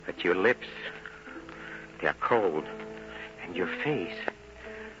But your lips, they're cold. And your face,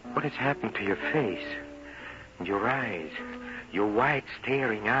 what has happened to your face? And your eyes, your wide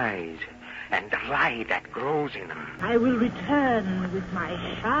staring eyes, and the light that grows in them. I will return with my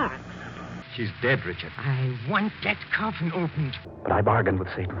sharks. She's dead, Richard. I want that coffin opened. But I bargained with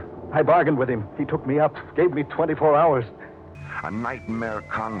Satan. I bargained with him. He took me up, gave me 24 hours. A nightmare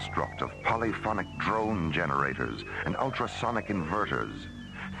construct of polyphonic drone generators and ultrasonic inverters,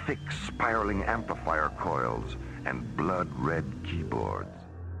 thick spiraling amplifier coils, and blood-red keyboards.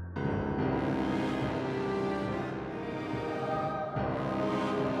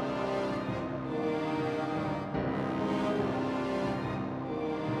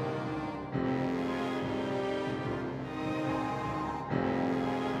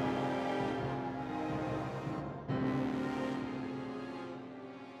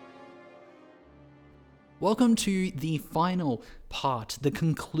 Welcome to the final part, the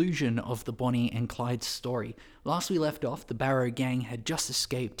conclusion of the Bonnie and Clyde story. Last we left off, the Barrow Gang had just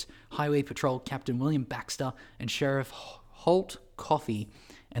escaped Highway Patrol Captain William Baxter and Sheriff Holt Coffey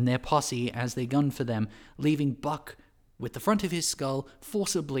and their posse as they gunned for them, leaving Buck with the front of his skull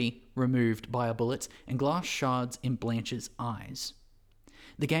forcibly removed by a bullet and glass shards in Blanche's eyes.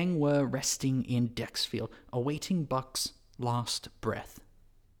 The gang were resting in Dexfield, awaiting Buck's last breath.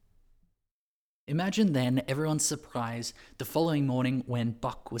 Imagine then everyone's surprise the following morning when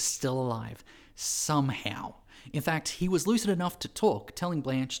Buck was still alive, somehow. In fact, he was lucid enough to talk, telling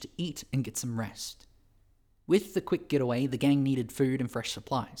Blanche to eat and get some rest. With the quick getaway, the gang needed food and fresh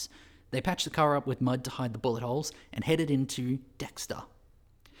supplies. They patched the car up with mud to hide the bullet holes and headed into Dexter.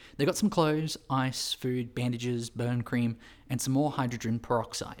 They got some clothes, ice, food, bandages, burn cream, and some more hydrogen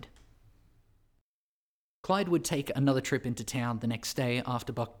peroxide. Clyde would take another trip into town the next day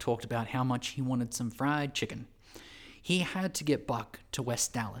after Buck talked about how much he wanted some fried chicken. He had to get Buck to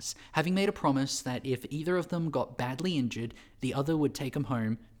West Dallas, having made a promise that if either of them got badly injured, the other would take him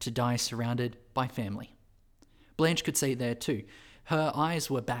home to die surrounded by family. Blanche could stay there too. Her eyes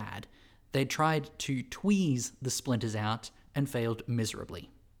were bad. They'd tried to tweeze the splinters out and failed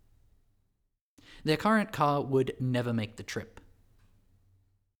miserably. Their current car would never make the trip.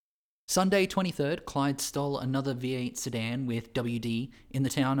 Sunday 23rd, Clyde stole another V8 sedan with WD in the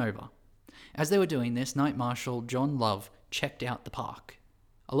town over. As they were doing this, Night Marshal John Love checked out the park.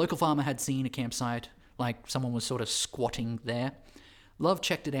 A local farmer had seen a campsite, like someone was sort of squatting there. Love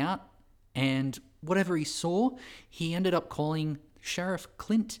checked it out, and whatever he saw, he ended up calling Sheriff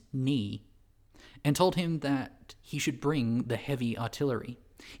Clint Nee and told him that he should bring the heavy artillery.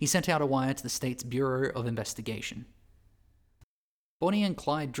 He sent out a wire to the state's Bureau of Investigation. Bonnie and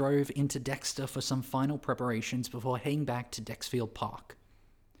Clyde drove into Dexter for some final preparations before heading back to Dexfield Park.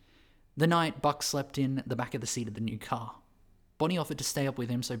 The night, Buck slept in the back of the seat of the new car. Bonnie offered to stay up with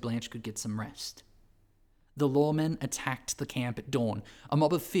him so Blanche could get some rest. The lawmen attacked the camp at dawn, a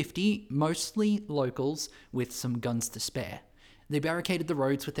mob of 50, mostly locals, with some guns to spare. They barricaded the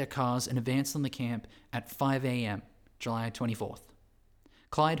roads with their cars and advanced on the camp at 5 a.m., July 24th.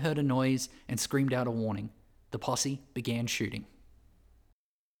 Clyde heard a noise and screamed out a warning. The posse began shooting.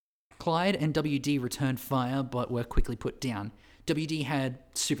 Clyde and WD returned fire, but were quickly put down. WD had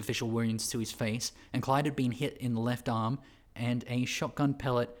superficial wounds to his face, and Clyde had been hit in the left arm, and a shotgun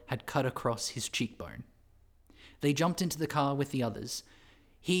pellet had cut across his cheekbone. They jumped into the car with the others.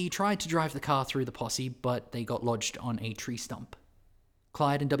 He tried to drive the car through the posse, but they got lodged on a tree stump.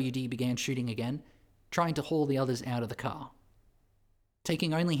 Clyde and WD began shooting again, trying to haul the others out of the car.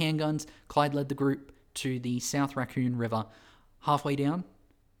 Taking only handguns, Clyde led the group to the South Raccoon River. Halfway down,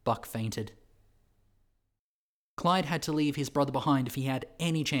 Buck fainted. Clyde had to leave his brother behind if he had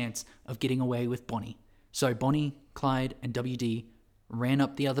any chance of getting away with Bonnie. So Bonnie, Clyde, and WD ran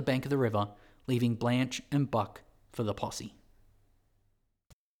up the other bank of the river, leaving Blanche and Buck for the posse.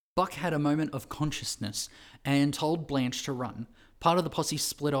 Buck had a moment of consciousness and told Blanche to run. Part of the posse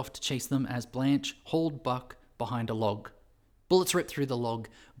split off to chase them as Blanche hauled Buck behind a log. Bullets ripped through the log.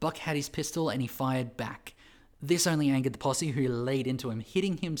 Buck had his pistol and he fired back. This only angered the posse, who laid into him,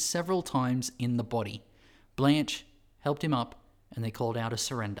 hitting him several times in the body. Blanche helped him up, and they called out a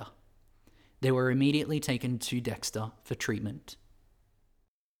surrender. They were immediately taken to Dexter for treatment.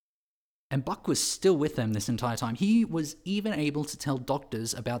 And Buck was still with them this entire time. He was even able to tell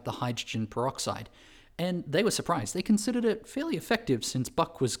doctors about the hydrogen peroxide, and they were surprised. They considered it fairly effective since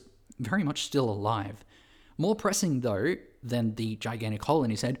Buck was very much still alive. More pressing, though, than the gigantic hole in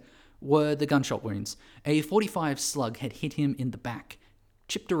his head were the gunshot wounds. A .45 slug had hit him in the back,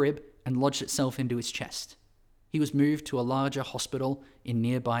 chipped a rib, and lodged itself into his chest. He was moved to a larger hospital in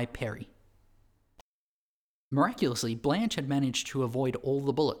nearby Perry. Miraculously, Blanche had managed to avoid all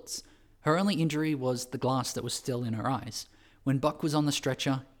the bullets. Her only injury was the glass that was still in her eyes. When Buck was on the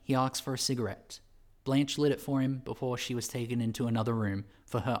stretcher, he asked for a cigarette. Blanche lit it for him before she was taken into another room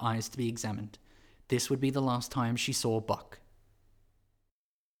for her eyes to be examined. This would be the last time she saw Buck.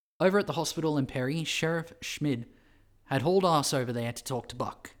 Over at the hospital in Perry, Sheriff Schmid had hauled ass over there to talk to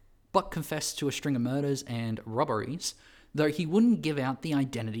Buck. Buck confessed to a string of murders and robberies, though he wouldn't give out the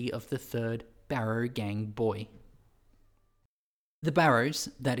identity of the third Barrow Gang boy. The Barrows,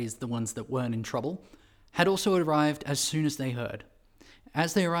 that is, the ones that weren't in trouble, had also arrived as soon as they heard.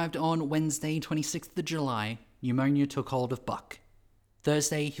 As they arrived on Wednesday, 26th of July, pneumonia took hold of Buck.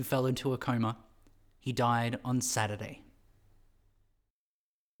 Thursday, he fell into a coma. He died on Saturday.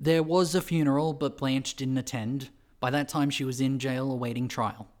 There was a funeral, but Blanche didn't attend. By that time, she was in jail awaiting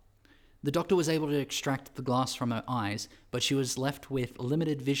trial. The doctor was able to extract the glass from her eyes, but she was left with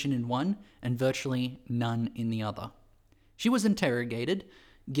limited vision in one and virtually none in the other. She was interrogated,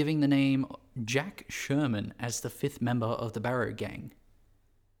 giving the name Jack Sherman as the fifth member of the Barrow Gang.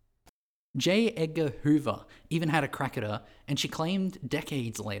 J. Edgar Hoover even had a crack at her, and she claimed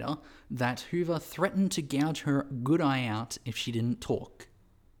decades later that Hoover threatened to gouge her good eye out if she didn't talk.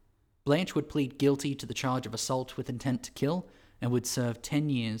 Blanche would plead guilty to the charge of assault with intent to kill and would serve 10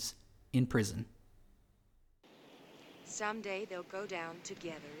 years in prison. Someday they'll go down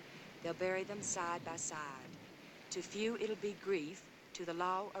together. They'll bury them side by side. To few it'll be grief, to the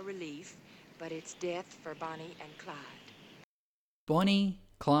law a relief, but it's death for Bonnie and Clyde. Bonnie,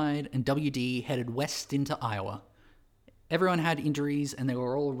 Clyde, and WD headed west into Iowa. Everyone had injuries and they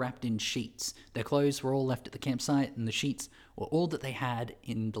were all wrapped in sheets. Their clothes were all left at the campsite and the sheets were all that they had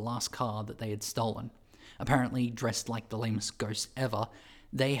in the last car that they had stolen. Apparently dressed like the lamest ghosts ever,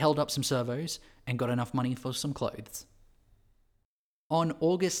 they held up some servos and got enough money for some clothes. On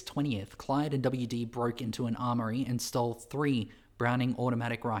August 20th, Clyde and WD broke into an armory and stole 3 Browning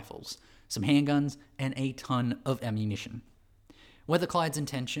automatic rifles, some handguns, and a ton of ammunition. Whether Clyde's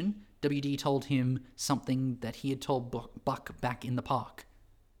intention, WD told him something that he had told Buck back in the park.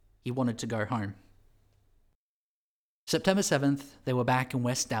 He wanted to go home. September 7th, they were back in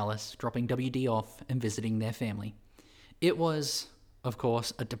West Dallas, dropping WD off and visiting their family. It was, of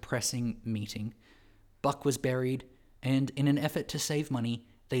course, a depressing meeting. Buck was buried, and in an effort to save money,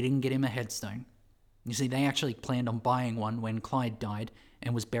 they didn't get him a headstone. You see, they actually planned on buying one when Clyde died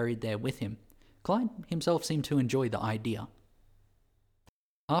and was buried there with him. Clyde himself seemed to enjoy the idea.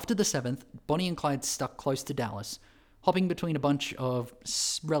 After the 7th, Bonnie and Clyde stuck close to Dallas, hopping between a bunch of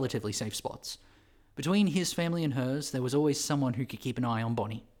relatively safe spots. Between his family and hers, there was always someone who could keep an eye on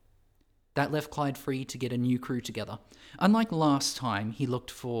Bonnie. That left Clyde free to get a new crew together. Unlike last time he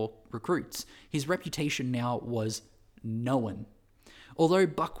looked for recruits, his reputation now was known. Although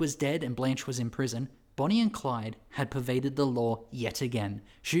Buck was dead and Blanche was in prison, Bonnie and Clyde had pervaded the law yet again,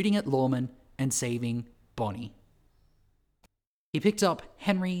 shooting at lawmen and saving Bonnie. He picked up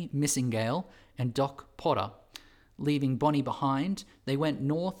Henry Missingale and Doc Potter. Leaving Bonnie behind, they went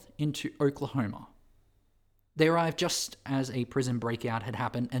north into Oklahoma. They arrived just as a prison breakout had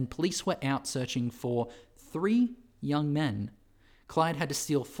happened, and police were out searching for 3 young men. Clyde had to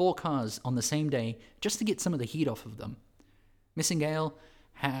steal 4 cars on the same day just to get some of the heat off of them. Missingale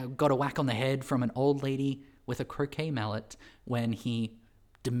got a whack on the head from an old lady with a croquet mallet when he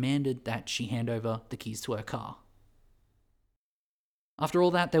demanded that she hand over the keys to her car. After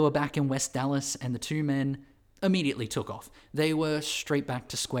all that, they were back in West Dallas, and the 2 men immediately took off. They were straight back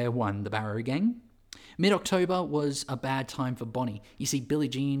to square one, the Barrow Gang. Mid-October was a bad time for Bonnie. You see, Billie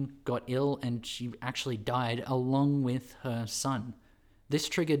Jean got ill and she actually died along with her son. This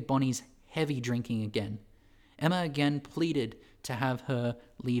triggered Bonnie's heavy drinking again. Emma again pleaded to have her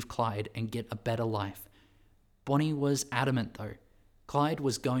leave Clyde and get a better life. Bonnie was adamant though. Clyde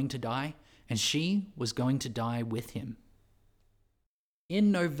was going to die, and she was going to die with him.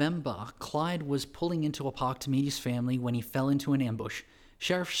 In November, Clyde was pulling into a park to meet his family when he fell into an ambush.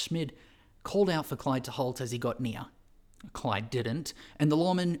 Sheriff Schmid called out for Clyde to halt as he got near. Clyde didn't, and the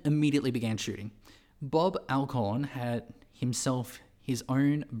lawman immediately began shooting. Bob Alcorn had himself his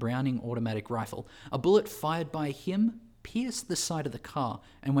own Browning automatic rifle. A bullet fired by him pierced the side of the car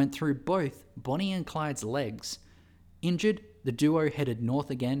and went through both Bonnie and Clyde's legs. Injured, the duo headed north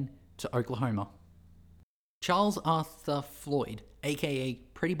again to Oklahoma. Charles Arthur Floyd, aka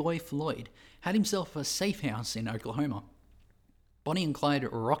Pretty Boy Floyd, had himself a safe house in Oklahoma. Bonnie and Clyde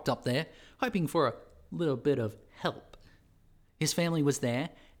rocked up there, hoping for a little bit of help. His family was there,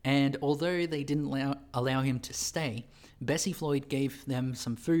 and although they didn't allow him to stay, Bessie Floyd gave them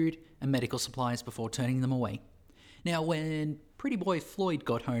some food and medical supplies before turning them away. Now, when Pretty Boy Floyd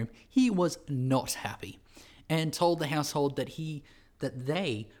got home, he was not happy. and told the household that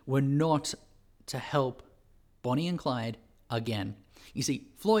they were not to help Bonnie and Clyde again. You see,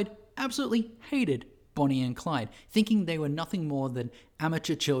 Floyd absolutely hated Bonnie and Clyde, thinking they were nothing more than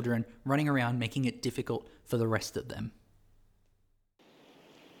amateur children running around making it difficult for the rest of them.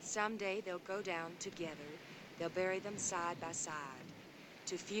 Someday they'll go down together. They'll bury them side by side.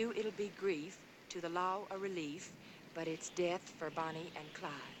 To few it'll be grief, to the law a relief, but it's death for Bonnie and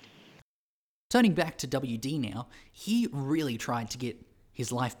Clyde. Turning back to WD now, he really tried to get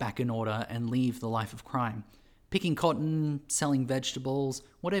his life back in order and leave the life of crime, picking cotton, selling vegetables,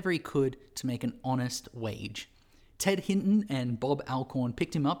 whatever he could to make an honest wage. Ted Hinton and Bob Alcorn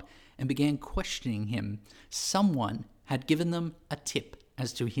picked him up and began questioning him. Someone had given them a tip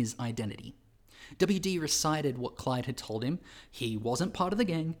as to his identity. WD recited what Clyde had told him. He wasn't part of the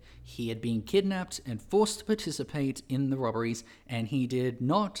gang, he had been kidnapped and forced to participate in the robberies, and he did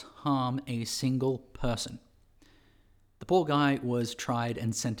not harm a single person. The poor guy was tried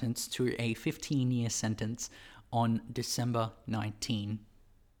and sentenced to a 15-year sentence on December 19.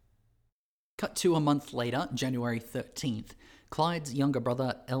 Cut to a month later, January 13th, Clyde's younger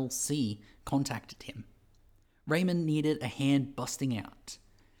brother, LC, contacted him. Raymond needed a hand busting out.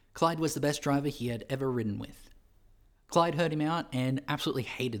 Clyde was the best driver he had ever ridden with. Clyde heard him out and absolutely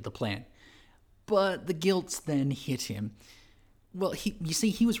hated the plan. But the guilt then hit him. Well,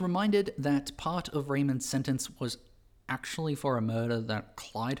 he was reminded that part of Raymond's sentence was actually for a murder that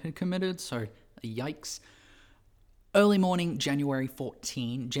Clyde had committed, so yikes. Early morning, January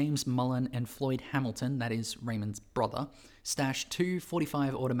 14, James Mullen and Floyd Hamilton, that is Raymond's brother, stashed two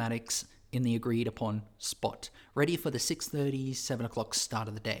 .45 automatics in the agreed-upon spot, ready for the 6:30, 7 o'clock start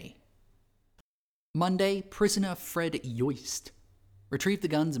of the day. Monday, prisoner Fred Yoist retrieved the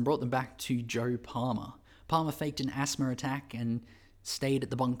guns and brought them back to Joe Palmer. Palmer faked an asthma attack and stayed at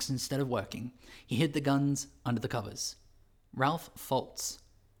the bunks instead of working. He hid the guns under the covers. Ralph Foltz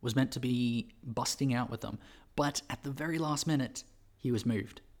was meant to be busting out with them, but at the very last minute, he was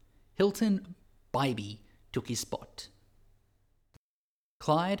moved. Hilton Bybee took his spot.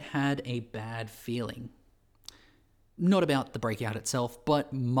 Clyde had a bad feeling. Not about the breakout itself,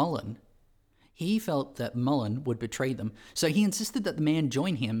 but Mullen. He felt that Mullen would betray them, so he insisted that the man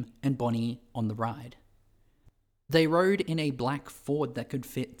join him and Bonnie on the ride. They rode in a black Ford that could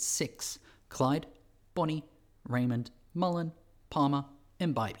fit 6: Clyde, Bonnie, Raymond, Mullen, Palmer,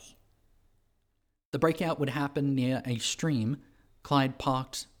 and Bybee. The breakout would happen near a stream. Clyde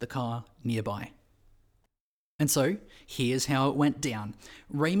parked the car nearby. And so, here's how it went down.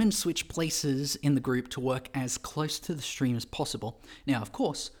 Raymond switched places in the group to work as close to the stream as possible. Now, of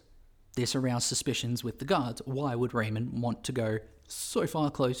course, this aroused suspicions with the guards. Why would Raymond want to go so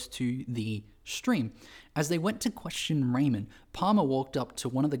far close to the stream? As they went to question Raymond, Palmer walked up to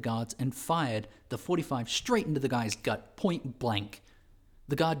one of the guards and fired the .45 straight into the guy's gut, point blank.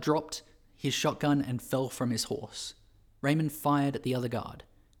 The guard dropped his shotgun and fell from his horse. Raymond fired at the other guard,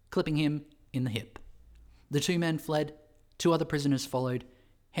 clipping him in the hip. The two men fled. 2 other prisoners followed,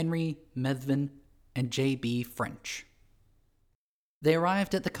 Henry Methvin and J.B. French. They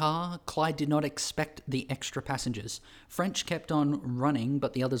arrived at the car. Clyde did not expect the extra passengers. French kept on running,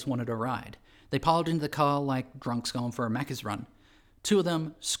 but the others wanted a ride. They piled into the car like drunks going for a Macca's run. 2 of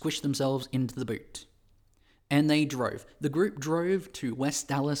them squished themselves into the boot. And they drove. The group drove to West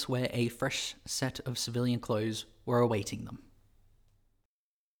Dallas, where a fresh set of civilian clothes were awaiting them.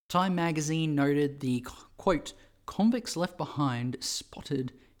 Time magazine noted the, quote, convicts left behind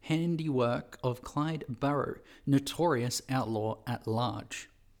spotted handiwork of Clyde Barrow, notorious outlaw at large.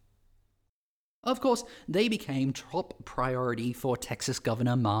 Of course, they became top priority for Texas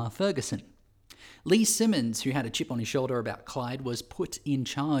Governor Ma Ferguson. Lee Simmons, who had a chip on his shoulder about Clyde, was put in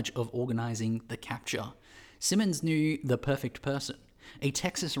charge of organizing the capture. Simmons knew the perfect person, a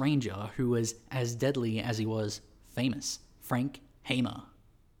Texas Ranger who was as deadly as he was famous, Frank Hamer.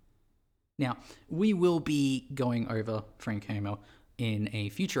 Now, we will be going over Frank Hamer in a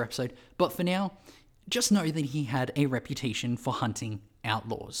future episode, but for now, just know that he had a reputation for hunting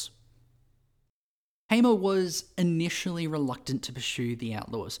outlaws. Hamer was initially reluctant to pursue the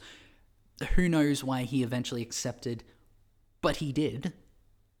outlaws. Who knows why he eventually accepted, but he did.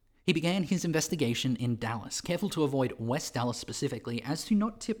 He began his investigation in Dallas, careful to avoid West Dallas specifically, as to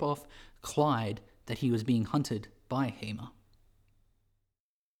not tip off Clyde that he was being hunted by Hamer.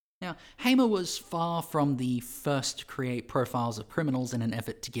 Now, Hamer was far from the first to create profiles of criminals in an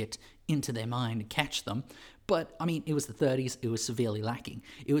effort to get into their mind and catch them, but, it was the 30s, it was severely lacking.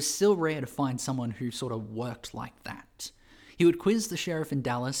 It was still rare to find someone who sort of worked like that. He would quiz the sheriff in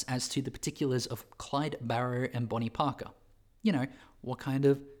Dallas as to the particulars of Clyde Barrow and Bonnie Parker. What kind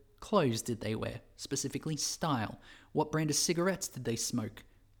of clothes did they wear, specifically style? What brand of cigarettes did they smoke?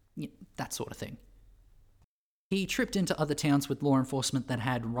 Yeah, that sort of thing. He tripped into other towns with law enforcement that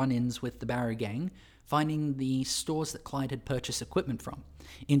had run-ins with the Barrow Gang, finding the stores that Clyde had purchased equipment from.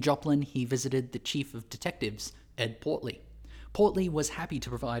 In Joplin, he visited the chief of detectives, Ed Portley. Portley was happy to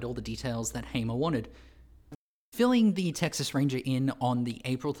provide all the details that Hamer wanted, filling the Texas Ranger in on the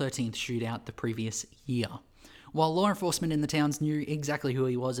April 13th shootout the previous year. While law enforcement in the towns knew exactly who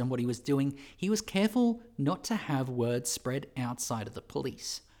he was and what he was doing, he was careful not to have word spread outside of the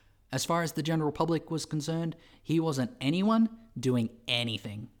police. As far as the general public was concerned, he wasn't anyone doing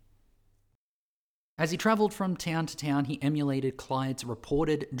anything. As he travelled from town to town, he emulated Clyde's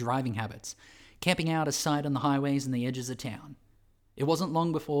reported driving habits, camping out of sight on the highways and the edges of town. It wasn't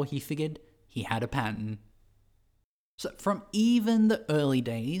long before he figured he had a pattern. So from even the early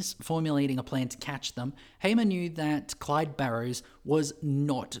days, formulating a plan to catch them, Hamer knew that Clyde Barrows was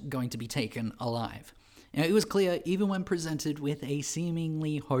not going to be taken alive. Now, it was clear, even when presented with a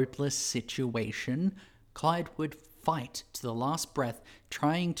seemingly hopeless situation, Clyde would fight to the last breath,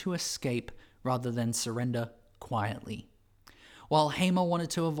 trying to escape rather than surrender quietly. While Hamer wanted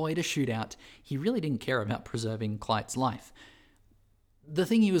to avoid a shootout, he really didn't care about preserving Clyde's life. The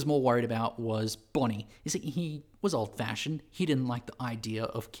thing he was more worried about was Bonnie. You see, he was old-fashioned. He didn't like the idea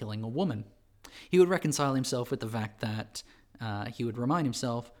of killing a woman. He would reconcile himself with the fact that he would remind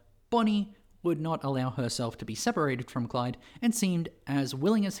himself Bonnie would not allow herself to be separated from Clyde and seemed as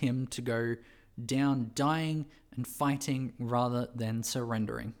willing as him to go down dying and fighting rather than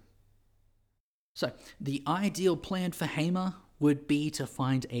surrendering. So, the ideal plan for Hamer would be to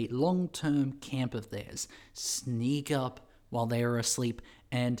find a long-term camp of theirs, sneak up while they are asleep,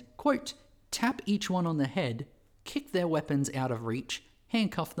 and, quote, tap each one on the head, kick their weapons out of reach,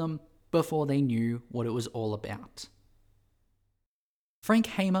 handcuff them before they knew what it was all about. Frank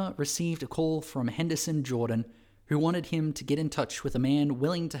Hamer received a call from Henderson Jordan, who wanted him to get in touch with a man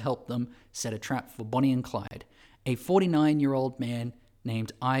willing to help them set a trap for Bonnie and Clyde, a 49-year-old man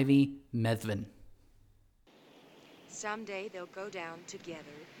named Ivy Methvin. Someday they'll go down together.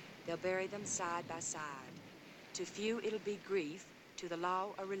 They'll bury them side by side. To few it'll be grief, to the law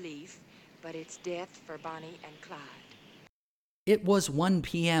a relief, but it's death for Bonnie and Clyde. It was 1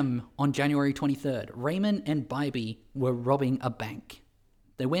 p.m. on January 23rd. Raymond and Bybee were robbing a bank.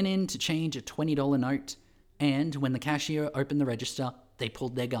 They went in to change a $20 note, and when the cashier opened the register, they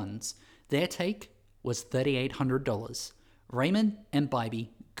pulled their guns. Their take was $3,800. Raymond and Bybee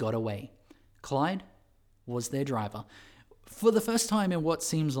got away. Clyde was their driver. For the first time in what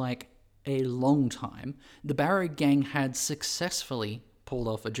seems like a long time, the Barrow Gang had successfully pulled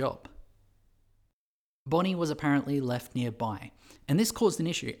off a job. Bonnie was apparently left nearby, and this caused an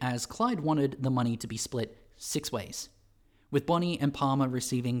issue as Clyde wanted the money to be split 6 ways, with Bonnie and Palmer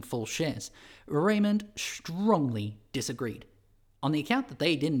receiving full shares. Raymond strongly disagreed, on the account that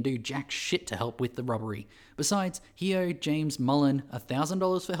they didn't do jack shit to help with the robbery. Besides, he owed James Mullen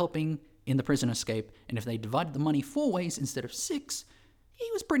 $1,000 for helping in the prison escape, and if they divided the money 4 ways instead of 6, he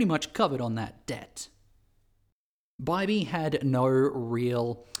was pretty much covered on that debt. Bybee had no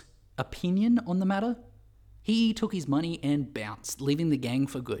real opinion on the matter. He took his money and bounced, leaving the gang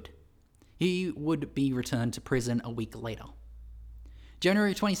for good. He would be returned to prison a week later.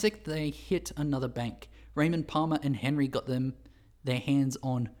 January 26th, they hit another bank. Raymond, Palmer, and Henry got their hands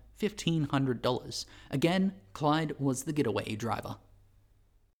on $1,500. Again, Clyde was the getaway driver.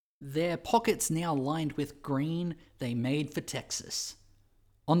 Their pockets now lined with green, they made for Texas.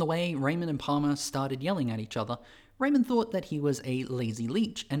 On the way, Raymond and Palmer started yelling at each other. Raymond thought that he was a lazy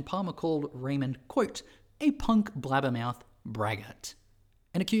leech, and Palmer called Raymond, quote, a punk blabbermouth braggart,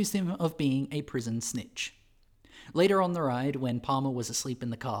 and accused him of being a prison snitch. Later on the ride, when Palmer was asleep in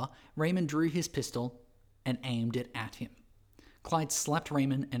the car, Raymond drew his pistol and aimed it at him. Clyde slapped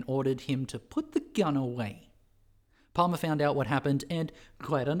Raymond and ordered him to put the gun away. Palmer found out what happened and,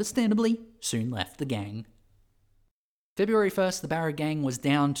 quite understandably, soon left the gang. February 1st, the Barrow Gang was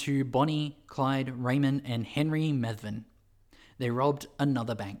down to Bonnie, Clyde, Raymond, and Henry Methvin. They robbed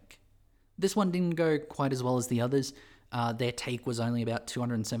another bank. This one didn't go quite as well as the others. Their take was only about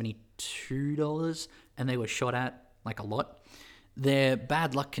 $272, and they were shot at like a lot. Their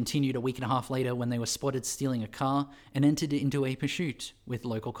bad luck continued a week and a half later when they were spotted stealing a car and entered into a pursuit with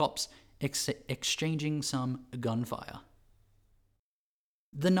local cops, exchanging some gunfire.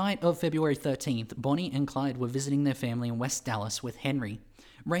 The night of February 13th, Bonnie and Clyde were visiting their family in West Dallas with Henry.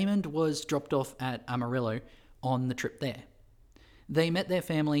 Raymond was dropped off at Amarillo on the trip there. They met their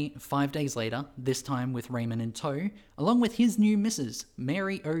family 5 days later, this time with Raymond in tow, along with his new missus,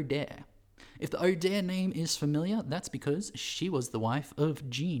 Mary O'Dare. If the O'Dare name is familiar, that's because she was the wife of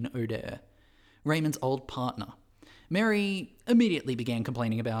Jean O'Dare, Raymond's old partner. Mary immediately began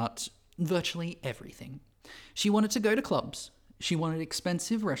complaining about virtually everything. She wanted to go to clubs. She wanted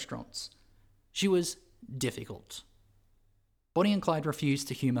expensive restaurants. She was difficult. Bonnie and Clyde refused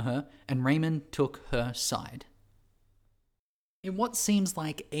to humour her, and Raymond took her side. In what seems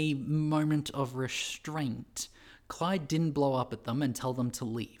like a moment of restraint, Clyde didn't blow up at them and tell them to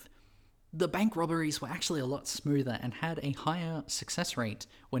leave. The bank robberies were actually a lot smoother and had a higher success rate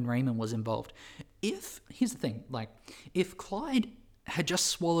when Raymond was involved. Here's the thing, if Clyde had just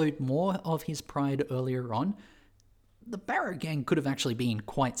swallowed more of his pride earlier on, the Barrow gang could have actually been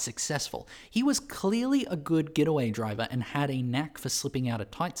quite successful. He was clearly a good getaway driver and had a knack for slipping out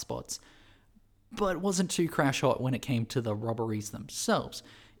of tight spots, but wasn't too crash hot when it came to the robberies themselves.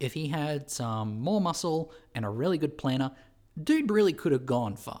 If he had some more muscle and a really good planner, dude really could have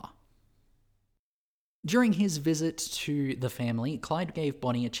gone far. During his visit to the family, Clyde gave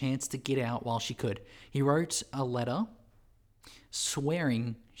Bonnie a chance to get out while she could. He wrote a letter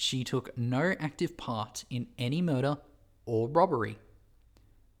swearing she took no active part in any murder or robbery.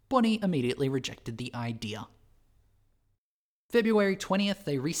 Bonnie immediately rejected the idea. February 20th,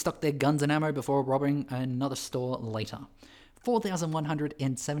 they restocked their guns and ammo before robbing another store later.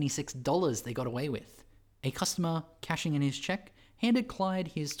 $4,176 they got away with. A customer cashing in his check handed Clyde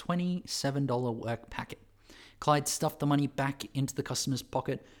his $27 work packet. Clyde stuffed the money back into the customer's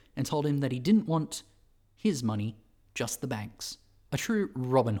pocket and told him that he didn't want his money, just the bank's. A true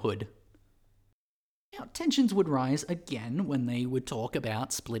Robin Hood. Now, tensions would rise again when they would talk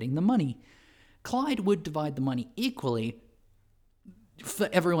about splitting the money. Clyde would divide the money equally for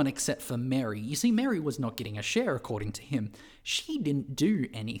everyone except for Mary. You see, Mary was not getting a share according to him. She didn't do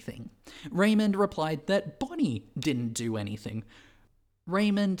anything. Raymond replied that Bonnie didn't do anything.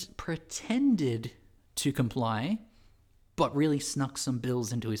 Raymond pretended to comply, but really snuck some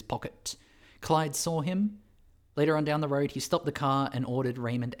bills into his pocket. Clyde saw him. Later on down the road, he stopped the car and ordered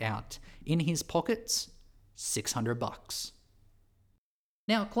Raymond out. In his pockets, $600.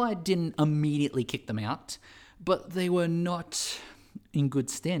 Now, Clyde didn't immediately kick them out, but they were not in good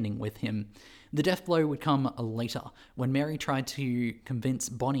standing with him. The death blow would come later, when Mary tried to convince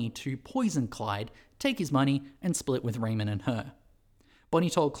Bonnie to poison Clyde, take his money, and split with Raymond and her. Bonnie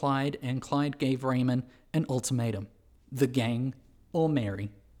told Clyde, and Clyde gave Raymond an ultimatum: the gang or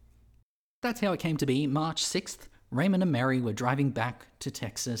Mary. That's how it came to be. March 6th, Raymond and Mary were driving back to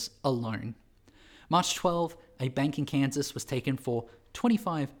Texas alone. March 12th, a bank in Kansas was taken for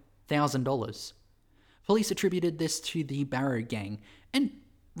 $25,000. Police attributed this to the Barrow gang, and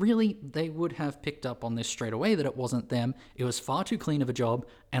really, they would have picked up on this straight away that it wasn't them. It was far too clean of a job,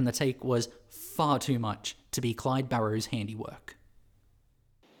 and the take was far too much to be Clyde Barrow's handiwork.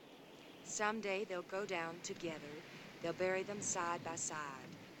 Someday they'll go down together. They'll bury them side by side.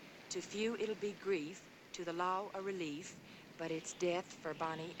 To few it'll be grief, to the law a relief, but it's death for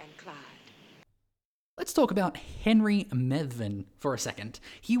Bonnie and Clyde. Let's talk about Henry Methvin for a second.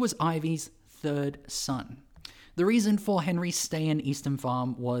 He was Ivy's third son. The reason for Henry's stay in Easton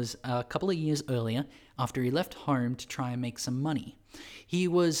Farm was a couple of years earlier, after he left home to try and make some money. He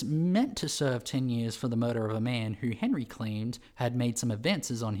was meant to serve 10 years for the murder of a man who Henry claimed had made some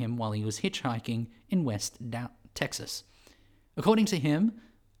advances on him while he was hitchhiking in West Texas. According to him,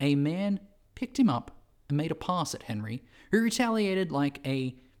 a man picked him up and made a pass at Henry, who retaliated like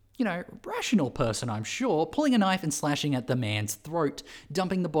a, rational person, I'm sure, pulling a knife and slashing at the man's throat,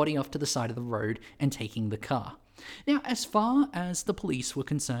 dumping the body off to the side of the road and taking the car. Now, as far as the police were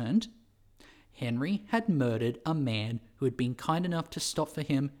concerned, Henry had murdered a man who had been kind enough to stop for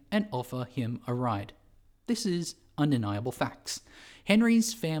him and offer him a ride. This is undeniable facts.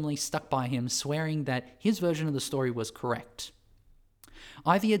 Henry's family stuck by him, swearing that his version of the story was correct.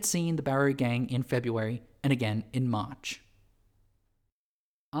 Ivy had seen the Barrow gang in February and again in March.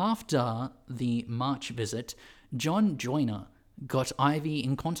 After the March visit, John Joyner got Ivy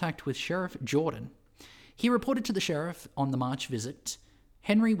in contact with Sheriff Jordan. He reported to the sheriff on the March visit.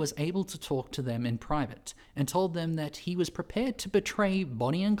 Henry was able to talk to them in private and told them that he was prepared to betray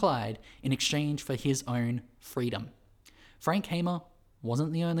Bonnie and Clyde in exchange for his own freedom. Frank Hamer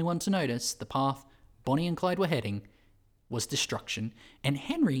wasn't the only one to notice the path Bonnie and Clyde were heading was destruction, and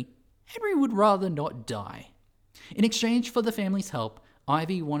Henry would rather not die. In exchange for the family's help,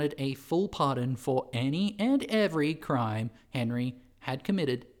 Ivy wanted a full pardon for any and every crime Henry had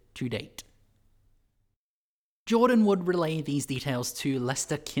committed to date. Jordan would relay these details to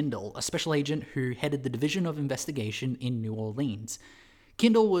Lester Kindle, a special agent who headed the Division of Investigation in New Orleans.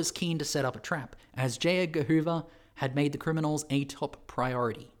 Kindle was keen to set up a trap, as J. Edgar Hoover had made the criminals a top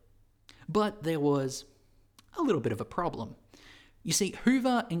priority. But there was a little bit of a problem. You see,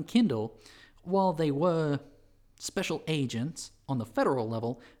 Hoover and Kindle, while they were special agents on the federal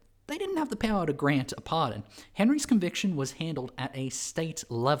level, they didn't have the power to grant a pardon. Henry's conviction was handled at a state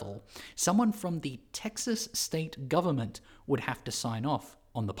level. Someone from the Texas state government would have to sign off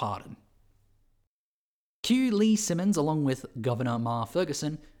on the pardon. Cue Lee Simmons, along with Governor Ma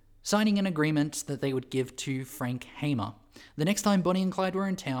Ferguson, signing an agreement that they would give to Frank Hamer. The next time Bonnie and Clyde were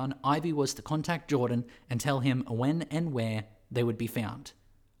in town, Ivy was to contact Jordan and tell him when and where they would be found.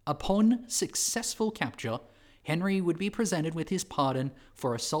 Upon successful capture, Henry would be presented with his pardon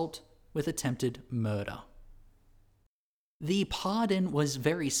for assault with attempted murder. The pardon was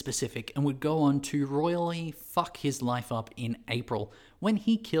very specific and would go on to royally fuck his life up in April when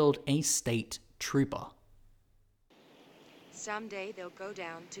he killed a state trooper. Someday they'll go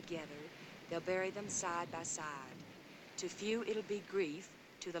down together. They'll bury them side by side. To few it'll be grief,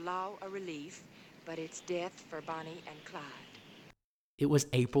 to the law a relief, but it's death for Bonnie and Clyde. It was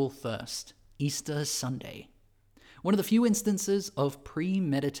April 1st, Easter Sunday. One of the few instances of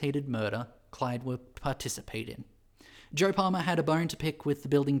premeditated murder Clyde would participate in. Joe Palmer had a bone to pick with the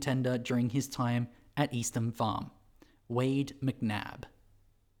building tender during his time at Eastham Farm, Wade McNabb.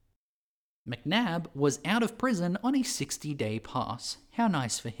 McNabb was out of prison on a 60-day pass. How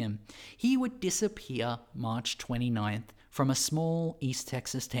nice for him. He would disappear March 29th from a small East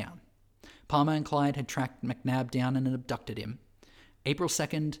Texas town. Palmer and Clyde had tracked McNabb down and abducted him. April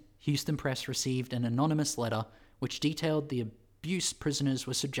 2nd, Houston Press received an anonymous letter which detailed the abuse prisoners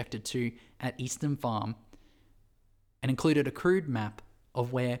were subjected to at Eastham Farm and included a crude map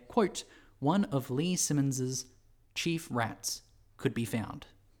of where, quote, one of Lee Simmons's chief rats could be found.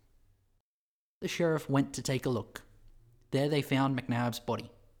 The sheriff went to take a look. There they found McNabb's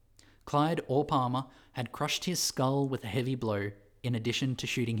body. Clyde or Palmer had crushed his skull with a heavy blow, in addition to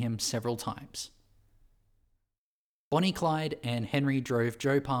shooting him several times. Bonnie Clyde and Henry drove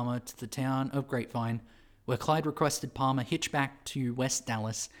Joe Palmer to the town of Grapevine, where Clyde requested Palmer hitch back to West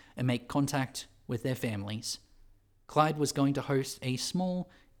Dallas and make contact with their families. Clyde was going to host a small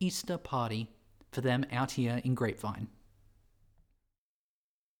Easter party for them out here in Grapevine.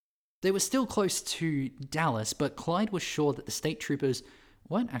 They were still close to Dallas, but Clyde was sure that the state troopers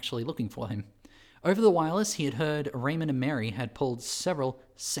weren't actually looking for him. Over the wireless, he had heard Raymond and Mary had pulled several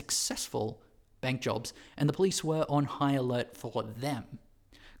successful bank jobs, and the police were on high alert for them.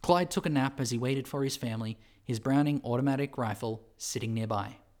 Clyde took a nap as he waited for his family, his Browning automatic rifle sitting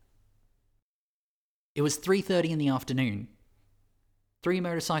nearby. It was 3:30 in the afternoon. 3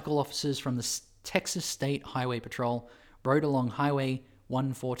 motorcycle officers from the Texas State Highway Patrol rode along Highway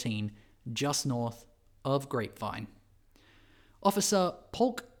 114 just north of Grapevine. Officer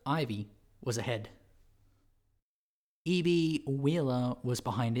Polk Ivy was ahead. E.B. Wheeler was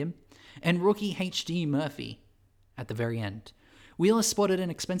behind him, and rookie H.D. Murphy at the very end. Wheeler spotted an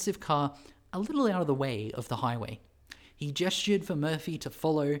expensive car a little out of the way of the highway. He gestured for Murphy to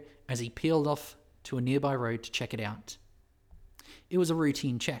follow as he peeled off to a nearby road to check it out. It was a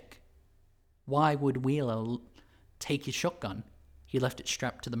routine check. Why would Wheeler take his shotgun? He left it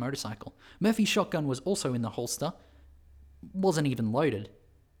strapped to the motorcycle. Murphy's shotgun was also in the holster, wasn't even loaded.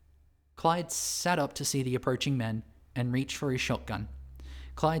 Clyde sat up to see the approaching men and reached for his shotgun.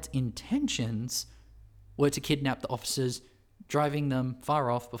 Clyde's intentions were to kidnap the officers, driving them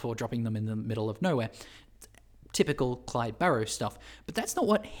far off before dropping them in the middle of nowhere. Typical Clyde Barrow stuff. But that's not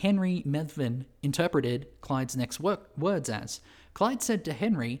what Henry Methvin interpreted Clyde's next words as. Clyde said to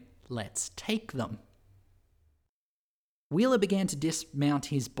Henry, "Let's take them." Wheeler began to dismount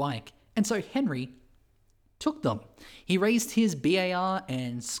his bike, and so Henry took them. He raised his BAR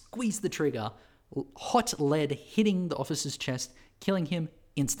and squeezed the trigger, hot lead hitting the officer's chest, killing him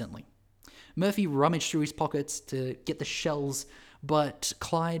instantly. Murphy rummaged through his pockets to get the shells, but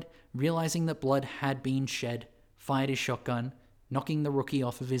Clyde, realizing that blood had been shed, fired his shotgun, knocking the rookie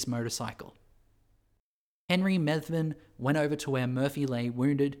off of his motorcycle. Henry Methvin went over to where Murphy lay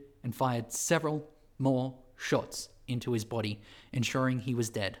wounded and fired several more shots into his body, ensuring he was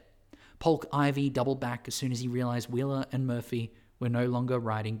dead. Polk Ivy doubled back as soon as he realized Wheeler and Murphy were no longer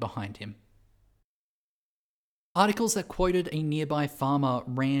riding behind him. Articles that quoted a nearby farmer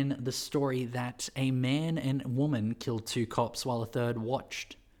ran the story that a man and woman killed 2 cops while a third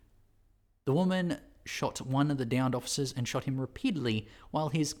watched. The woman shot one of the downed officers and shot him repeatedly while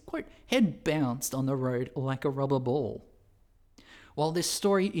his, quote, head bounced on the road like a rubber ball. While this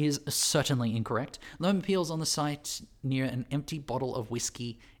story is certainly incorrect, lone peels on the site near an empty bottle of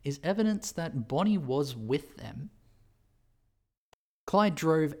whiskey is evidence that Bonnie was with them. Clyde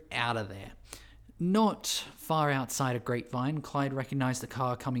drove out of there. Not far outside of Grapevine, Clyde recognized the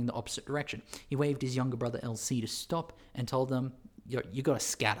car coming the opposite direction. He waved his younger brother LC to stop and told them, you gotta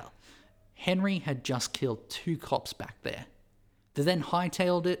scatter. Henry had just killed 2 cops back there. They then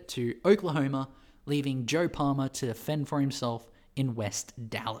hightailed it to Oklahoma, leaving Joe Palmer to fend for himself in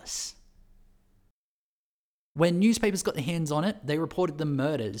West Dallas. When newspapers got their hands on it, they reported the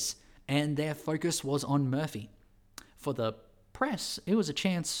murders, and their focus was on Murphy. For the press, it was a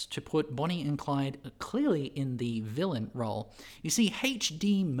chance to put Bonnie and Clyde clearly in the villain role. You see,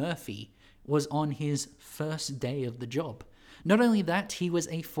 H.D. Murphy was on his first day of the job. Not only that, he was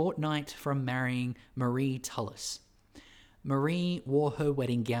a fortnight from marrying Marie Tullis. Marie wore her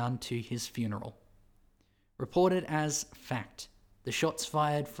wedding gown to his funeral. Reported as fact, the shots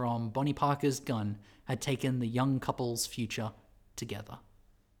fired from Bonnie Parker's gun had taken the young couple's future together.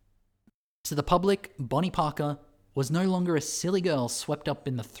 To the public, Bonnie Parker was no longer a silly girl swept up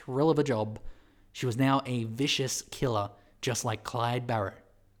in the thrill of a job. She was now a vicious killer, just like Clyde Barrow.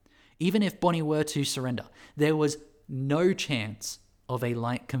 Even if Bonnie were to surrender, there was no chance of a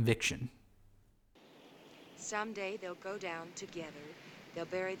light conviction. Someday they'll go down together. They'll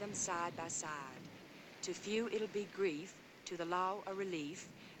bury them side by side. To few it'll be grief, to the law a relief,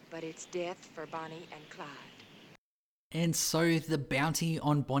 but it's death for Bonnie and Clyde. And so the bounty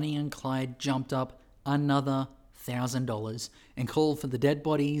on Bonnie and Clyde jumped up another $1,000 and called for the dead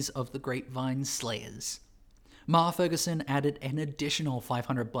bodies of the Grapevine slayers. Ma Ferguson added an additional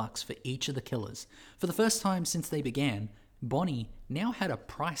 $500 for each of the killers. For the first time since they began, Bonnie now had a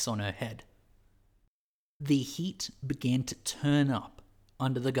price on her head. The heat began to turn up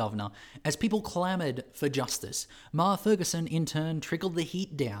under the governor as people clamoured for justice. Ma Ferguson in turn trickled the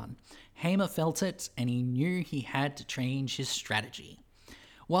heat down. Hamer felt it, and he knew he had to change his strategy.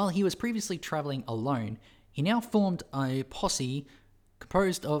 While he was previously travelling alone, he now formed a posse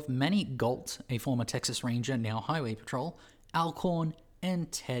composed of Manny Galt, a former Texas Ranger, now Highway Patrol, Alcorn,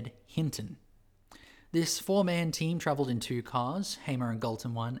 and Ted Hinton. This 4-man team travelled in 2 cars, Hamer and Galt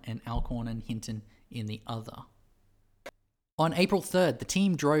in one, and Alcorn and Hinton in the other. On April 3rd, the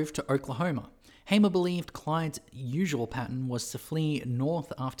team drove to Oklahoma. Hamer believed Clyde's usual pattern was to flee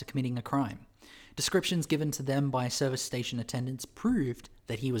north after committing a crime. Descriptions given to them by service station attendants proved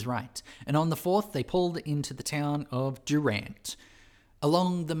that he was right, and on the 4th they pulled into the town of Durant.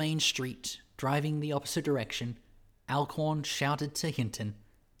 Along the main street, driving the opposite direction, Alcorn shouted to Hinton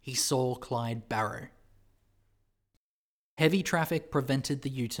he saw Clyde Barrow. Heavy traffic prevented the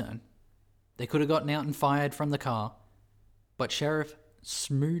U-turn. They could have gotten out and fired from the car, but Sheriff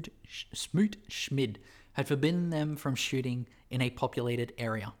Smoot Schmid had forbidden them from shooting in a populated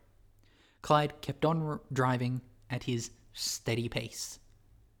area. Clyde kept on driving at his steady pace.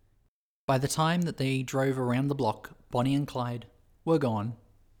 By the time that they drove around the block, Bonnie and Clyde were gone.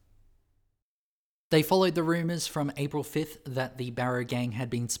 They followed the rumours from April 5th that the Barrow gang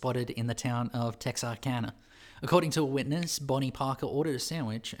had been spotted in the town of Texarkana. According to a witness, Bonnie Parker ordered a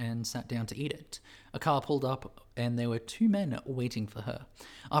sandwich and sat down to eat it. A car pulled up and there were 2 men waiting for her.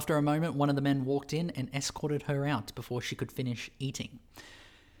 After a moment, one of the men walked in and escorted her out before she could finish eating.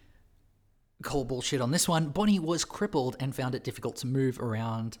 Call bullshit on this one. Bonnie was crippled and found it difficult to move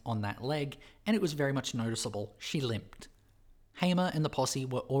around on that leg, and it was very much noticeable. She limped. Hamer and the posse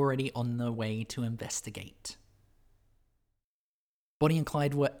were already on their way to investigate. Bonnie and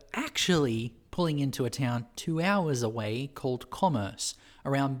Clyde were actually pulling into a town 2 hours away called Commerce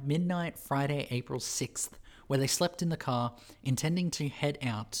around midnight Friday, April 6th, where they slept in the car, intending to head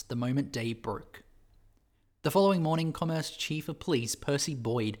out the moment day broke. The following morning, Commerce Chief of Police Percy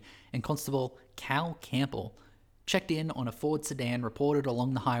Boyd and Constable Cal Campbell checked in on a Ford sedan reported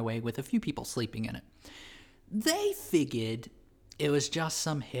along the highway with a few people sleeping in it. They figured it was just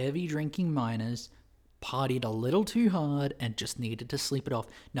some heavy drinking miners, partied a little too hard and just needed to sleep it off.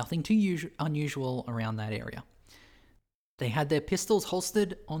 Nothing too unusual around that area. They had their pistols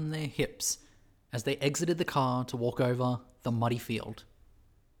holstered on their hips as they exited the car to walk over the muddy field.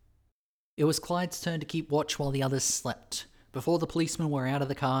 It was Clyde's turn to keep watch while the others slept. Before the policemen were out of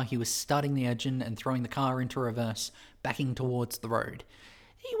the car, he was starting the engine and throwing the car into reverse, backing towards the road.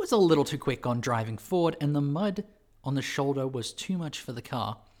 He was a little too quick on driving forward, and the mud on the shoulder was too much for the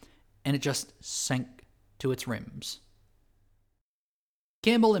car, and it just sank to its rims.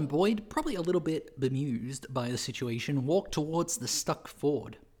 Campbell and Boyd, probably a little bit bemused by the situation, walked towards the stuck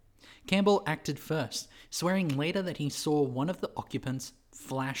Ford. Campbell acted first, swearing later that he saw one of the occupants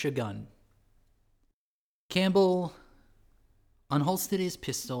flash a gun. Campbell unholstered his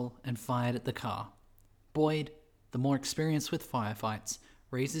pistol and fired at the car. Boyd, the more experienced with firefights,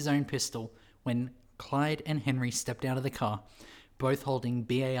 raised his own pistol when Clyde and Henry stepped out of the car, both holding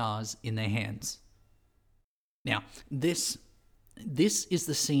BARs in their hands. Now, this is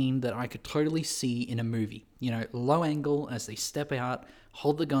the scene that I could totally see in a movie. You know, low angle as they step out,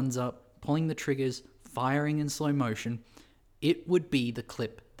 hold the guns up, pulling the triggers, firing in slow motion. It would be the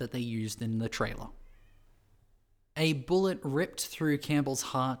clip that they used in the trailer. A bullet ripped through Campbell's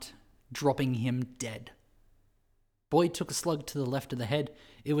heart, dropping him dead. Boyd took a slug to the left of the head.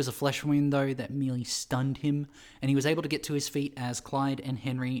 It was a flesh wound, though, that merely stunned him, and he was able to get to his feet as Clyde and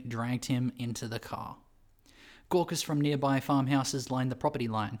Henry dragged him into the car. Gawkers from nearby farmhouses lined the property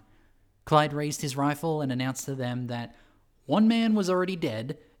line. Clyde raised his rifle and announced to them that one man was already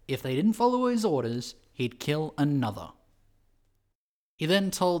dead. If they didn't follow his orders, he'd kill another. He then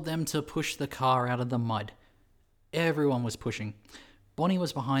told them to push the car out of the mud. Everyone was pushing. Bonnie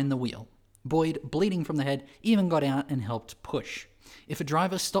was behind the wheel. Boyd, bleeding from the head, even got out and helped push. If a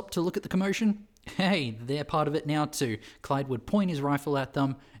driver stopped to look at the commotion, hey, they're part of it now too. Clyde would point his rifle at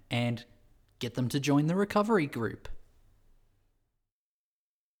them and get them to join the recovery group.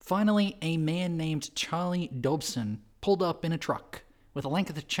 Finally, a man named Charlie Dobson pulled up in a truck. With a length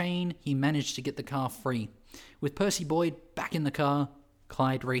of the chain, he managed to get the car free. With Percy Boyd back in the car,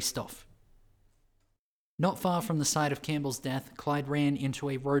 Clyde raced off. Not far from the site of Campbell's death, Clyde ran into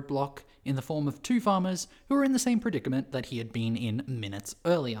a roadblock in the form of two farmers who were in the same predicament that he had been in minutes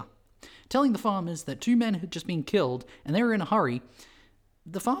earlier. Telling the farmers that two men had just been killed and they were in a hurry,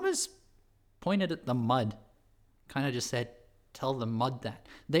 the farmers pointed at the mud. Kind of just said, tell the mud that.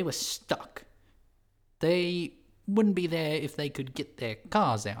 They were stuck. They wouldn't be there if they could get their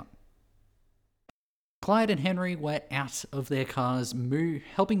cars out. Clyde and Henry were out of their cars,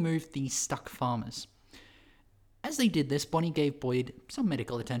 helping move the stuck farmers. As they did this, Bonnie gave Boyd some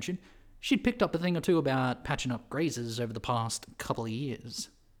medical attention. She'd picked up a thing or two about patching up grazes over the past couple of years.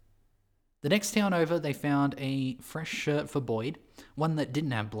 The next town over, they found a fresh shirt for Boyd, one that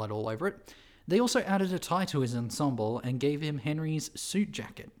didn't have blood all over it. They also added a tie to his ensemble and gave him Henry's suit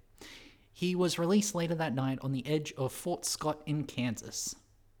jacket. He was released later that night on the edge of Fort Scott in Kansas.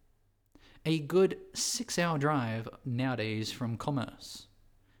 A good 6-hour drive nowadays from Commerce.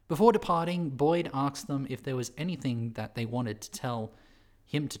 Before departing, Boyd asked them if there was anything that they wanted to tell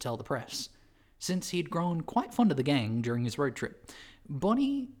the press, since he'd grown quite fond of the gang during his road trip.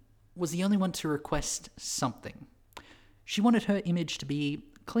 Bonnie was the only one to request something. She wanted her image to be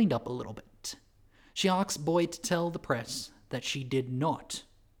cleaned up a little bit. She asked Boyd to tell the press that she did not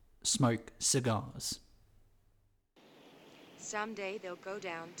smoke cigars. Someday they'll go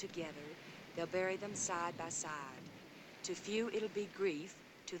down together. They'll bury them side by side. To few it'll be grief,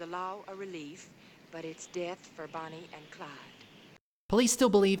 to the law a relief, but it's death for Bonnie and Clyde. Police still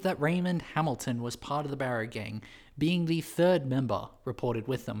believe that Raymond Hamilton was part of the Barrow Gang, being the third member reported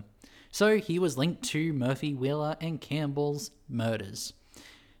with them. So he was linked to Murphy, Wheeler, and Campbell's murders.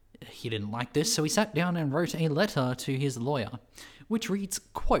 He didn't like this, so he sat down and wrote a letter to his lawyer, which reads,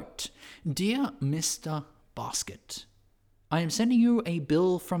 quote, "Dear Mr. Basket, I am sending you a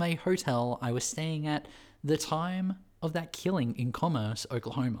bill from a hotel I was staying at the time of that killing in Commerce,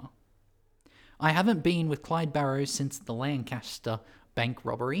 Oklahoma. I haven't been with Clyde Barrow since the Lancaster bank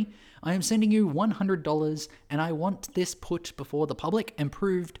robbery. I am sending you $100, and I want this put before the public and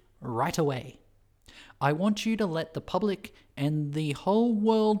proved right away. I want you to let the public and the whole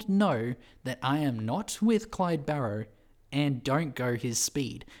world know that I am not with Clyde Barrow and don't go his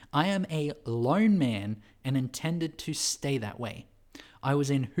speed. I am a lone man and intended to stay that way. I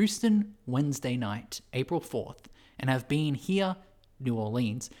was in Houston Wednesday night, April 4th, and have been here, New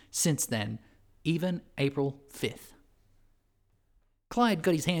Orleans, since then, even April 5th. Clyde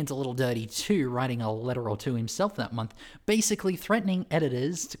got his hands a little dirty too, writing a letter or two himself that month, basically threatening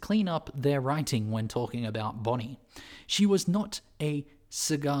editors to clean up their writing when talking about Bonnie. She was not a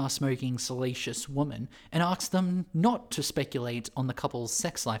cigar-smoking, salacious woman, and asked them not to speculate on the couple's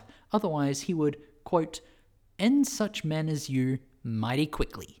sex life, otherwise he would, quote, end such men as you mighty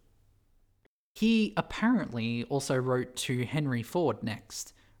quickly. He apparently also wrote to Henry Ford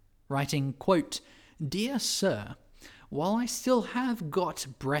next, writing, quote, Dear Sir, while I still have got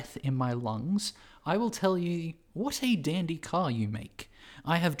breath in my lungs, I will tell you what a dandy car you make.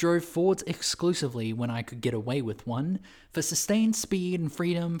 I have drove Fords exclusively when I could get away with one. For sustained speed and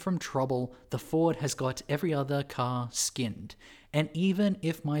freedom from trouble, the Ford has got every other car skinned. And even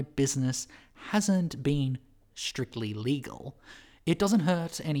if my business hasn't been strictly legal, it doesn't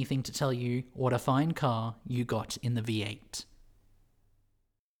hurt anything to tell you what a fine car you got in the V8.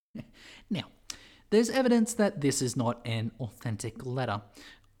 Now, there's evidence that this is not an authentic letter.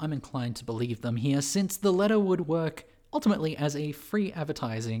 I'm inclined to believe them here, since the letter would work ultimately as a free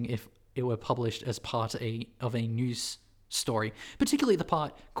advertising if it were published as part of a news story, particularly the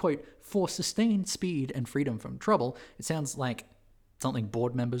part, quote, "for sustained speed and freedom from trouble." It sounds like something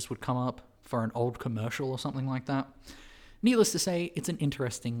board members would come up for an old commercial or something like that. Needless to say, it's an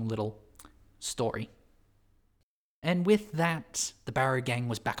interesting little story. And with that, the Barrow Gang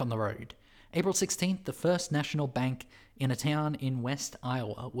was back on the road. April 16th, the First National Bank in a town in West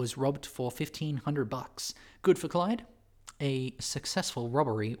Iowa was robbed for $1,500. Good for Clyde? A successful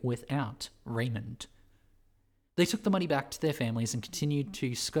robbery without Raymond. They took the money back to their families and continued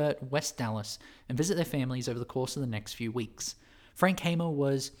to skirt West Dallas and visit their families over the course of the next few weeks. Frank Hamer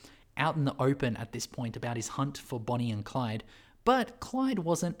was out in the open at this point about his hunt for Bonnie and Clyde, but Clyde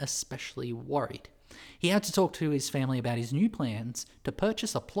wasn't especially worried. He had to talk to his family about his new plans to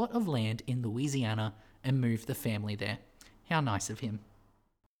purchase a plot of land in Louisiana and move the family there. How nice of him.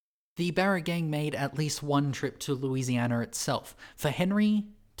 The Barrow Gang made at least one trip to Louisiana itself for Henry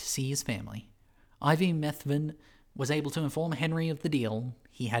to see his family. Ivy Methvin was able to inform Henry of the deal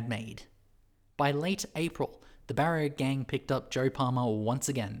he had made. By late April, the Barrow Gang picked up Joe Palmer once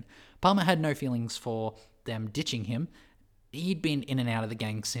again. Palmer had no feelings for them ditching him. He'd been in and out of the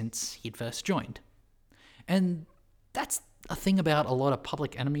gang since he'd first joined. And that's a thing about a lot of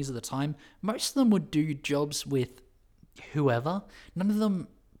public enemies at the time. Most of them would do jobs with whoever. None of them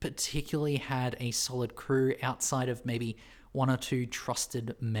particularly had a solid crew outside of maybe one or two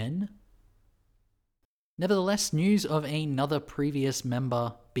trusted men. Nevertheless, news of another previous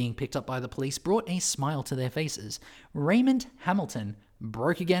member being picked up by the police brought a smile to their faces. Raymond Hamilton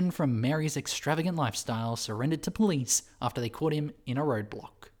broke again from Mary's extravagant lifestyle, surrendered to police after they caught him in a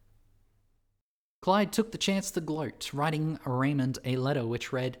roadblock. Clyde took the chance to gloat, writing Raymond a letter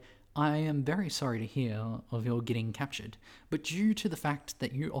which read, "I am very sorry to hear of your getting captured, but due to the fact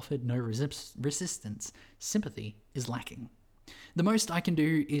that you offered no resistance, sympathy is lacking. The most I can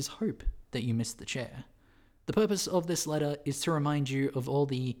do is hope that you missed the chair. The purpose of this letter is to remind you of all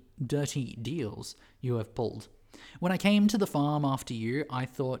the dirty deals you have pulled. When I came to the farm after you, I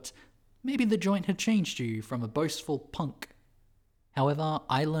thought maybe the joint had changed you from a boastful punk. However,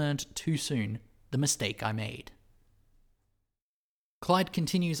 I learned too soon the mistake I made." Clyde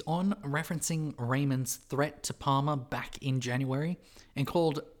continues on, referencing Raymond's threat to Palmer back in January, and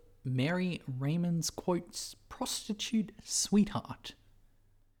called Mary Raymond's, quote, "prostitute sweetheart."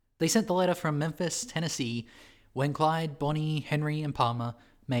 They sent the letter from Memphis, Tennessee, when Clyde, Bonnie, Henry, and Palmer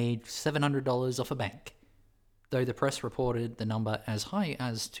made $700 off a bank, though the press reported the number as high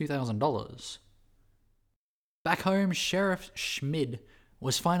as $2,000. Back home, Sheriff Schmid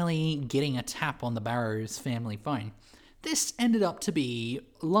was finally getting a tap on the Barrows family phone. This ended up to be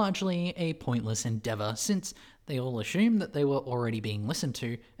largely a pointless endeavour, since they all assumed that they were already being listened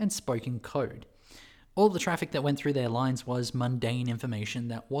to and spoke in code. All the traffic that went through their lines was mundane information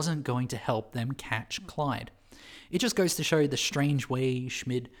that wasn't going to help them catch Clyde. It just goes to show the strange way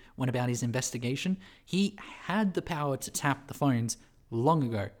Schmid went about his investigation. He had the power to tap the phones long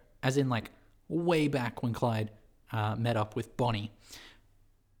ago, as in like way back when Clyde met up with Bonnie.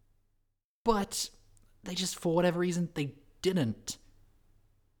 But they just, for whatever reason, they didn't.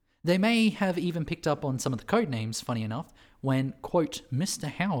 They may have even picked up on some of the code names, funny enough, when, quote,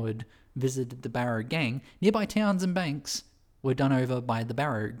 Mr. Howard visited the Barrow Gang. Nearby towns and banks were done over by the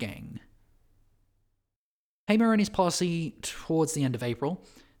Barrow Gang. Hamer and his posse, towards the end of April,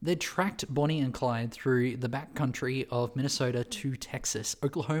 they tracked Bonnie and Clyde through the backcountry of Minnesota to Texas,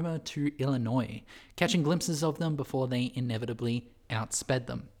 Oklahoma to Illinois, catching glimpses of them before they inevitably outsped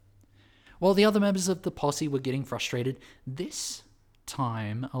them. While the other members of the posse were getting frustrated, this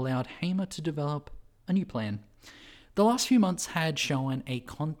time allowed Hamer to develop a new plan. The last few months had shown a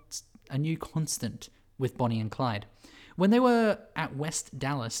new constant with Bonnie and Clyde. When they were at West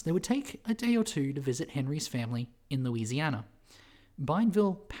Dallas, they would take a day or two to visit Henry's family in Louisiana.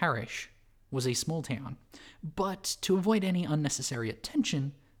 Bineville Parish was a small town, but to avoid any unnecessary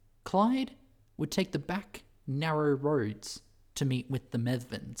attention, Clyde would take the back narrow roads to meet with the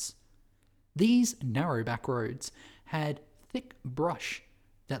Methvins. These narrow back roads had thick brush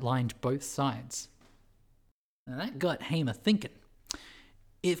that lined both sides. Now that got Hamer thinking.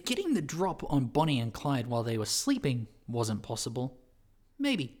 If getting the drop on Bonnie and Clyde while they were sleeping wasn't possible,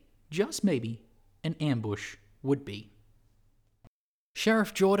 maybe, just maybe, an ambush would be.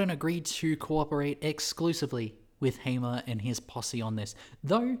 Sheriff Jordan agreed to cooperate exclusively with Hamer and his posse on this,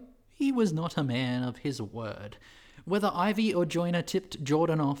 though he was not a man of his word. Whether Ivy or Joyner tipped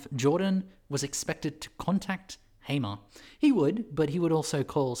Jordan off, Jordan was expected to contact Hamer. He would, but he would also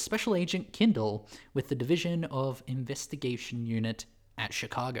call Special Agent Kindle with the Division of Investigation Unit at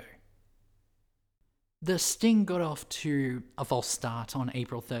Chicago. The sting got off to a false start on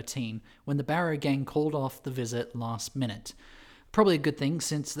April 13 when the Barrow gang called off the visit last minute. Probably a good thing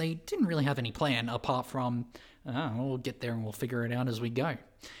since they didn't really have any plan apart from, we'll get there and we'll figure it out as we go.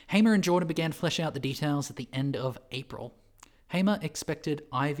 Hamer and Jordan began to flesh out the details at the end of April. Hamer expected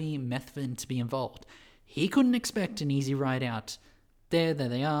Ivy Methvin to be involved. He couldn't expect an easy ride out. There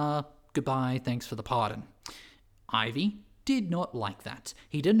they are. Goodbye, thanks for the pardon. Ivy did not like that.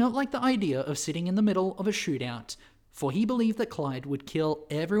 He did not like the idea of sitting in the middle of a shootout, for he believed that Clyde would kill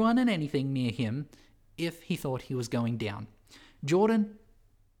everyone and anything near him if he thought he was going down. Jordan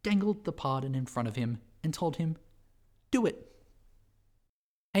dangled the pardon in front of him and told him, do it.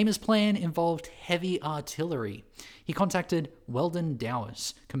 Hamer's plan involved heavy artillery. He contacted Weldon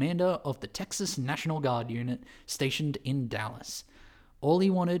Dowis, commander of the Texas National Guard unit stationed in Dallas. All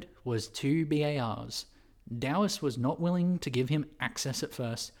he wanted was 2 BARs. Dowis was not willing to give him access at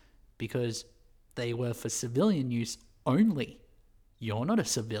first because they were for civilian use only. You're not a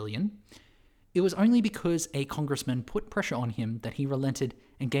civilian. It was only because a congressman put pressure on him that he relented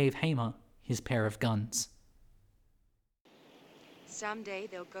and gave Hamer his pair of guns. Someday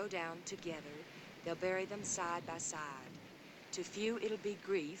they'll go down together. They'll bury them side by side. To few it'll be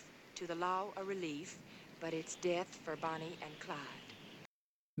grief, to the law a relief, but it's death for Bonnie and Clyde.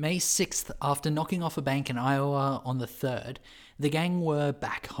 May 6th, after knocking off a bank in Iowa on the 3rd, the gang were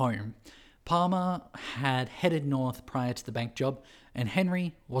back home. Palmer had headed north prior to the bank job, and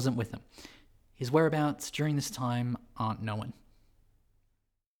Henry wasn't with them. His whereabouts during this time aren't known.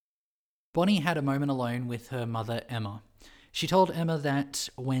 Bonnie had a moment alone with her mother, Emma. She told Emma that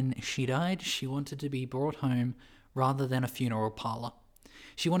when she died, she wanted to be brought home rather than a funeral parlor.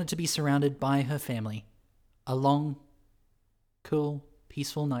 She wanted to be surrounded by her family. A long, cool,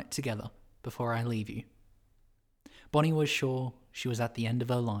 peaceful night together before I leave you. Bonnie was sure she was at the end of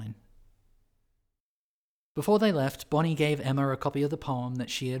her line. Before they left, Bonnie gave Emma a copy of the poem that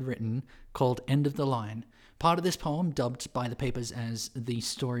she had written called End of the Line. Part of this poem, dubbed by the papers as The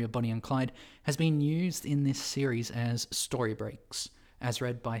Story of Bonnie and Clyde, has been used in this series as story breaks, as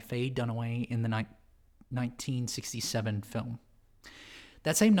read by Faye Dunaway in the 1967 film.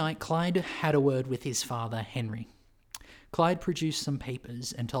 That same night, Clyde had a word with his father, Henry. Clyde produced some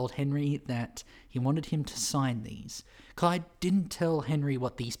papers and told Henry that he wanted him to sign these. Clyde didn't tell Henry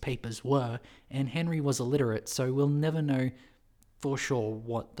what these papers were, and Henry was illiterate, so we'll never know for sure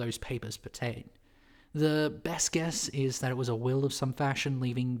what those papers pertain. The best guess is that it was a will of some fashion,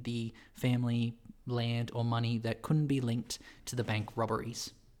 leaving the family land or money that couldn't be linked to the bank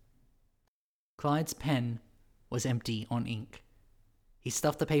robberies. Clyde's pen was empty on ink. He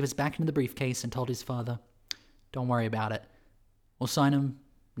stuffed the papers back into the briefcase and told his father, "Don't worry about it. We'll sign them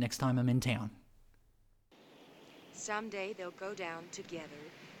next time I'm in town." Someday they'll go down together.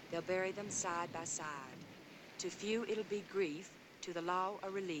 They'll bury them side by side. To few it'll be grief, to the law a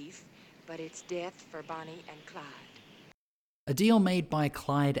relief, but it's death for Bonnie and Clyde. A deal made by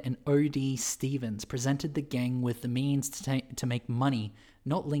Clyde and O.D. Stevens presented the gang with the means to make money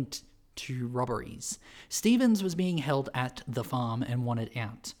not linked to robberies. Stevens was being held at the farm and wanted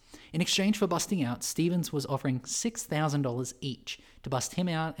out. In exchange for busting out, Stevens was offering $6,000 each to bust him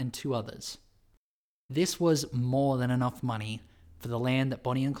out and 2 others. This was more than enough money for the land that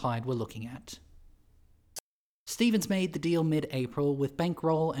Bonnie and Clyde were looking at. Stevens made the deal mid-April with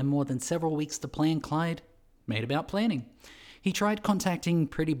bankroll and more than several weeks to plan. Clyde made about planning. He tried contacting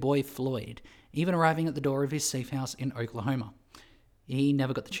Pretty Boy Floyd, even arriving at the door of his safe house in Oklahoma. He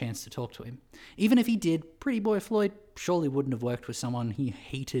never got the chance to talk to him. Even if he did, Pretty Boy Floyd surely wouldn't have worked with someone he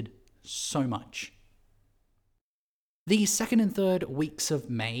hated so much. The 2nd and 3rd weeks of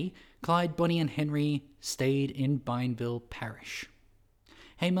May, Clyde, Bonnie, and Henry stayed in Bineville Parish.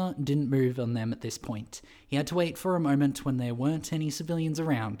 Hamer didn't move on them at this point. He had to wait for a moment when there weren't any civilians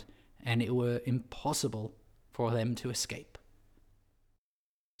around, and it were impossible for them to escape.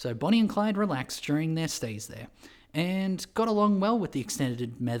 So Bonnie and Clyde relaxed during their stays there, and got along well with the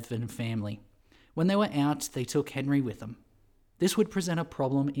extended Methvin family. When they were out, they took Henry with them. This would present a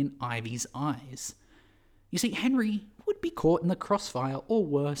problem in Ivy's eyes. You see, Henry would be caught in the crossfire, or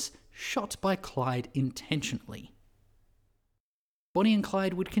worse, shot by Clyde intentionally. Bonnie and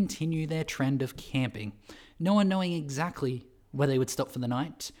Clyde would continue their trend of camping, no one knowing exactly where they would stop for the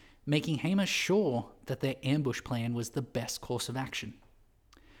night, making Hamer sure that their ambush plan was the best course of action.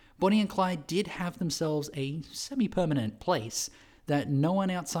 Bonnie and Clyde did have themselves a semi-permanent place that no one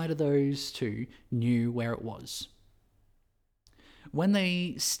outside of those two knew where it was. When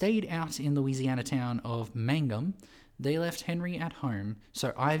they stayed out in Louisiana town of Mangum, they left Henry at home,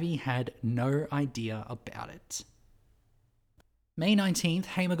 so Ivy had no idea about it. May 19th,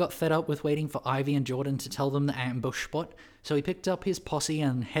 Hamer got fed up with waiting for Ivy and Jordan to tell them the ambush spot, so he picked up his posse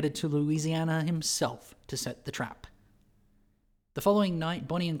and headed to Louisiana himself to set the trap. The following night,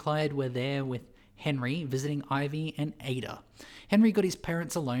 Bonnie and Clyde were there with Henry visiting Ivy and Ada. Henry got his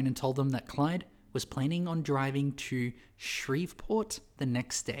parents alone and told them that Clyde was planning on driving to Shreveport the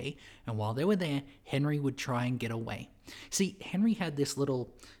next day, and while they were there, Henry would try and get away. See, Henry had this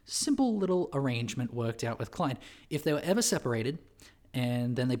simple little arrangement worked out with Clyde. If they were ever separated,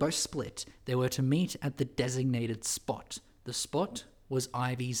 and then they both split, they were to meet at the designated spot. The spot was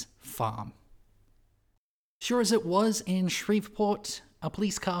Ivy's farm. Sure as it was in Shreveport, a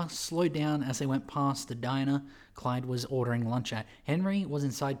police car slowed down as they went past the diner Clyde was ordering lunch at. Henry was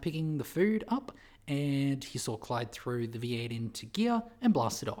inside picking the food up, and he saw Clyde throw the V8 into gear and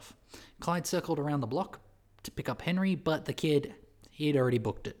blasted off. Clyde circled around the block to pick up Henry, but the kid, he'd already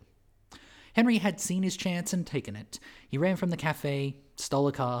booked it. Henry had seen his chance and taken it. He ran from the cafe, stole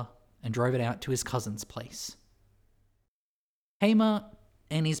a car, and drove it out to his cousin's place. Hamer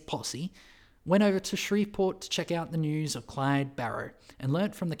and his posse went over to Shreveport to check out the news of Clyde Barrow and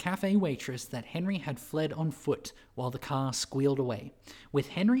learnt from the cafe waitress that Henry had fled on foot while the car squealed away. With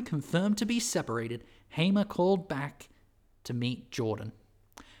Henry confirmed to be separated, Hamer called back to meet Jordan.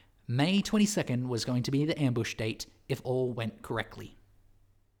 May 22nd was going to be the ambush date if all went correctly.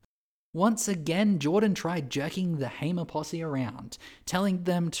 Once again, Jordan tried jerking the Hamer posse around, telling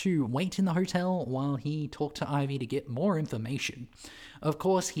them to wait in the hotel while he talked to Ivy to get more information. Of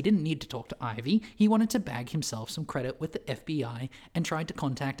course, he didn't need to talk to Ivy. He wanted to bag himself some credit with the FBI and tried to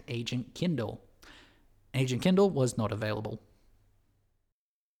contact Agent Kindle. Agent Kindle was not available.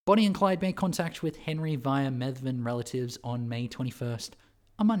 Bonnie and Clyde made contact with Henry via Methven relatives on May 21st,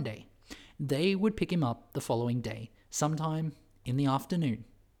 a Monday. They would pick him up the following day, sometime in the afternoon.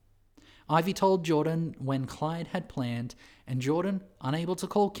 Ivy told Jordan when Clyde had planned, and Jordan, unable to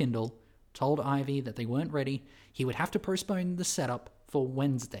call Kindle, told Ivy that they weren't ready. He would have to postpone the setup for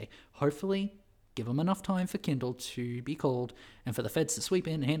Wednesday. Hopefully, give him enough time for Kindle to be called and for the feds to sweep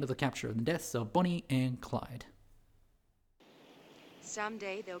in and handle the capture of the deaths of Bonnie and Clyde.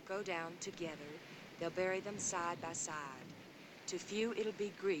 Someday they'll go down together. They'll bury them side by side. To few it'll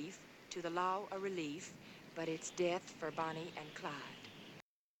be grief, to the law a relief, but it's death for Bonnie and Clyde.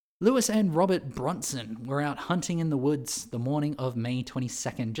 Lewis and Robert Bronson were out hunting in the woods the morning of May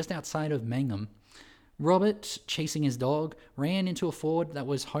 22nd, just outside of Mangum. Robert, chasing his dog, ran into a Ford that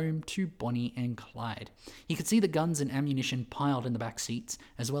was home to Bonnie and Clyde. He could see the guns and ammunition piled in the back seats,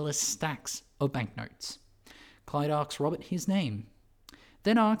 as well as stacks of banknotes. Clyde asked Robert his name,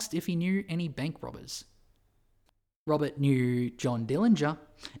 then asked if he knew any bank robbers. Robert knew John Dillinger,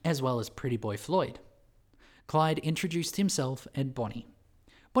 as well as Pretty Boy Floyd. Clyde introduced himself and Bonnie.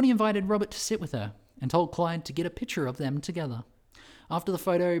 Bonnie invited Robert to sit with her and told Clyde to get a picture of them together. After the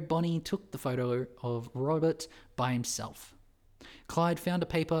photo, Bonnie took the photo of Robert by himself. Clyde found a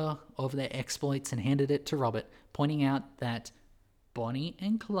paper of their exploits and handed it to Robert, pointing out that Bonnie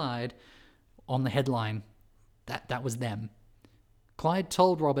and Clyde on the headline, that was them. Clyde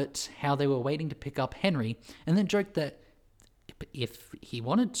told Robert how they were waiting to pick up Henry and then joked that if he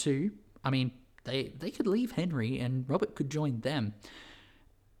wanted to, they could leave Henry and Robert could join them.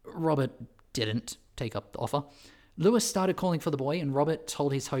 Robert didn't take up the offer. Lewis started calling for the boy, and Robert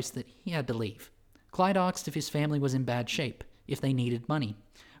told his host that he had to leave. Clyde asked if his family was in bad shape, if they needed money.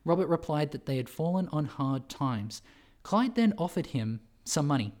 Robert replied that they had fallen on hard times. Clyde then offered him some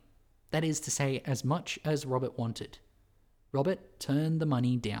money. That is to say, as much as Robert wanted. Robert turned the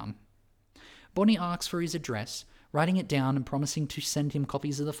money down. Bonnie asked for his address, writing it down and promising to send him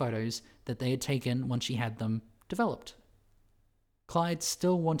copies of the photos that they had taken once she had them developed. Clyde,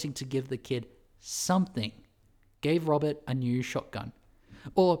 still wanting to give the kid something, gave Robert a new shotgun.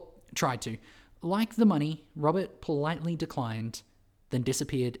 Or tried to. Like the money, Robert politely declined, then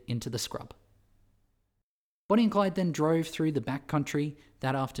disappeared into the scrub. Bonnie and Clyde then drove through the back country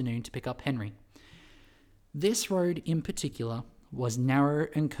that afternoon to pick up Henry. This road in particular was narrow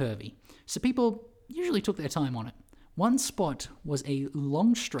and curvy, so people usually took their time on it. One spot was a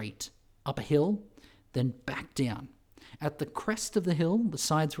long straight up a hill, then back down. At the crest of the hill, the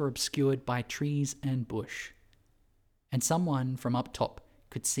sides were obscured by trees and bush, and someone from up top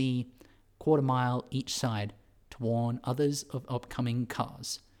could see 1/4 mile each side to warn others of upcoming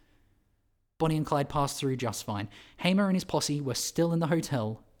cars. Bonnie and Clyde passed through just fine. Hamer and his posse were still in the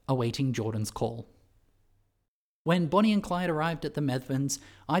hotel, awaiting Jordan's call. When Bonnie and Clyde arrived at the Methvens,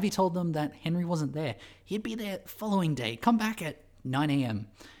 Ivy told them that Henry wasn't there. He'd be there the following day, come back at 9 a.m.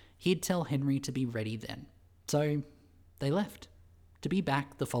 He'd tell Henry to be ready then. So they left, to be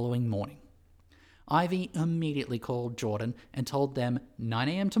back the following morning. Ivy immediately called Jordan and told them 9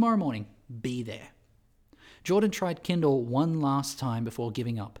 a.m. tomorrow morning, be there. Jordan tried Kindle one last time before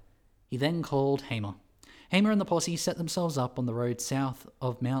giving up. He then called Hamer. Hamer and the posse set themselves up on the road south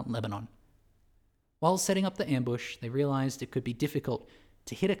of Mount Lebanon. While setting up the ambush, they realized it could be difficult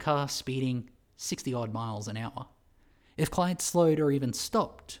to hit a car speeding 60-odd miles an hour. If Clyde slowed or even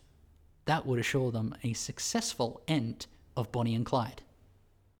stopped, that would assure them a successful end of Bonnie and Clyde.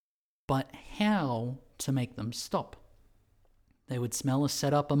 But how to make them stop? They would smell a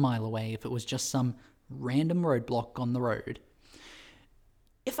setup a mile away if it was just some random roadblock on the road.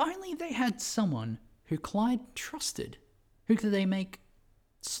 If only they had someone who Clyde trusted. Who could they make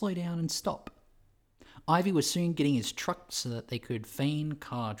slow down and stop? Ivy was soon getting his truck so that they could feign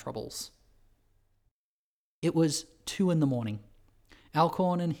car troubles. It was 2 a.m.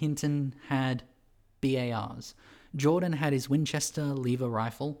 Alcorn and Hinton had BARs. Jordan had his Winchester lever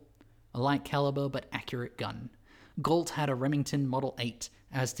rifle, a light caliber but accurate gun. Galt had a Remington Model 8,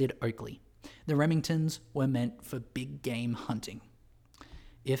 as did Oakley. The Remingtons were meant for big game hunting.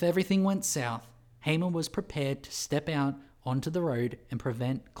 If everything went south, Hamer was prepared to step out onto the road and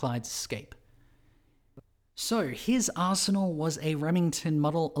prevent Clyde's escape. So his arsenal was a Remington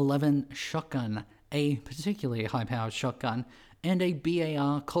Model 11 shotgun, a particularly high-powered shotgun, and a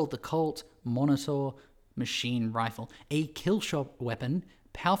BAR called the Colt Monitor machine rifle, a killshot weapon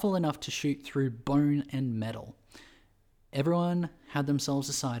powerful enough to shoot through bone and metal. Everyone had themselves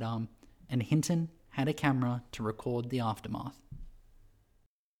a sidearm, and Hinton had a camera to record the aftermath.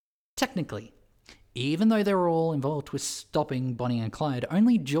 Technically, even though they were all involved with stopping Bonnie and Clyde,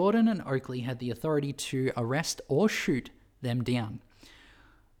 only Jordan and Oakley had the authority to arrest or shoot them down.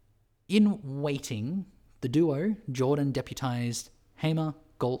 In waiting, the duo, Jordan deputized Hamer,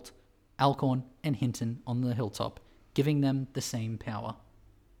 Galt, Alcorn, and Hinton on the hilltop, giving them the same power.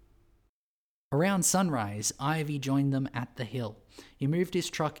 Around sunrise, Ivy joined them at the hill. He moved his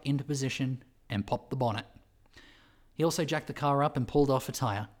truck into position and popped the bonnet. He also jacked the car up and pulled off a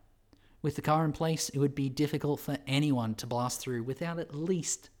tire. With the car in place, it would be difficult for anyone to blast through without at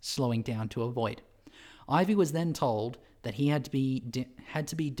least slowing down to avoid. Ivy was then told that he had to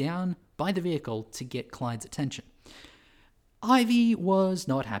be down by the vehicle to get Clyde's attention. Ivy was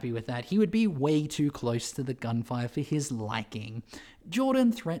not happy with that. He would be way too close to the gunfire for his liking.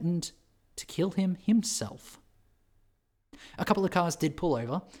 Jordan threatened to kill him himself. A couple of cars did pull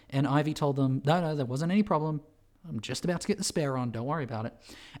over, and Ivy told them, no, there wasn't any problem. I'm just about to get the spare on, don't worry about it.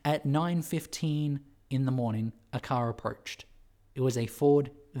 At 9:15 in the morning, a car approached. It was a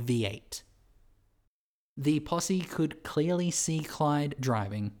Ford V8. The posse could clearly see Clyde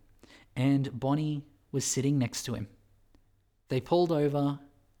driving, and Bonnie was sitting next to him. They pulled over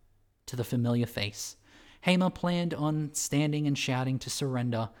to the familiar face. Hamer planned on standing and shouting to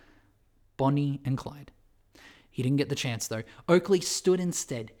surrender Bonnie and Clyde. He didn't get the chance, though. Oakley stood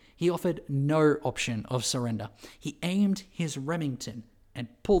instead. He offered no option of surrender. He aimed his Remington and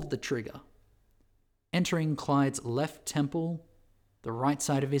pulled the trigger. Entering Clyde's left temple, the right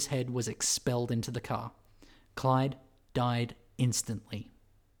side of his head was expelled into the car. Clyde died instantly.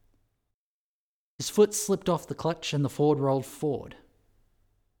 His foot slipped off the clutch and the Ford rolled forward.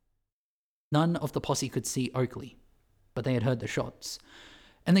 None of the posse could see Oakley, but they had heard the shots,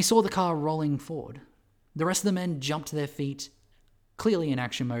 and they saw the car rolling forward. The rest of the men jumped to their feet, clearly in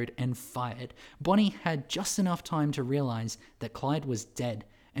action mode, and fired. Bonnie had just enough time to realize that Clyde was dead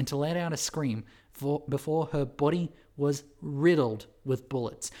and to let out a scream before her body was riddled with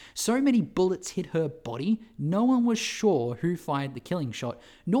bullets. So many bullets hit her body, no one was sure who fired the killing shot,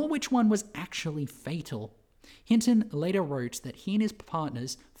 nor which one was actually fatal. Hinton later wrote that he and his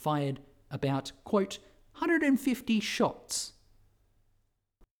partners fired about, quote, 150 shots.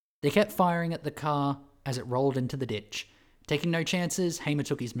 They kept firing at the car as it rolled into the ditch. Taking no chances, Hamer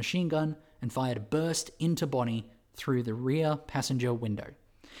took his machine gun and fired a burst into Bonnie through the rear passenger window.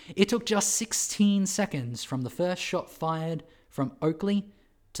 It took just 16 seconds from the first shot fired from Oakley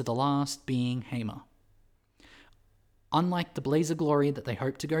to the last being Hamer. Unlike the blaze of glory that they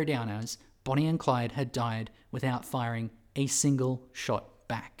hoped to go down as, Bonnie and Clyde had died without firing a single shot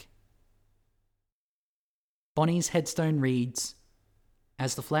back. Bonnie's headstone reads,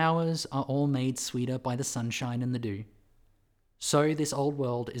 "As the flowers are all made sweeter by the sunshine and the dew, so this old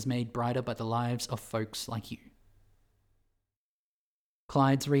world is made brighter by the lives of folks like you."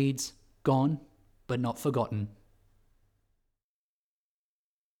 Clyde's reads, "Gone, but not forgotten."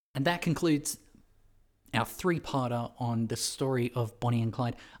 And that concludes our three-parter on the story of Bonnie and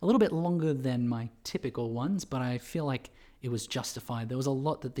Clyde. A little bit longer than my typical ones, but I feel like it was justified. There was a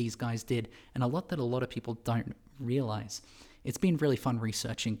lot that these guys did, and a lot that a lot of people don't realize. It's been really fun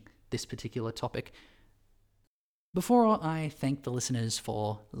researching this particular topic. Before I thank the listeners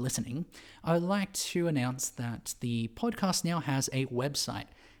for listening, I would like to announce that the podcast now has a website,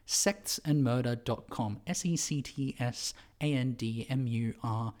 sectsandmurder.com,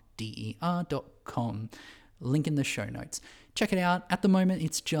 sectsandmurder.com. Link in the show notes. Check it out. At the moment,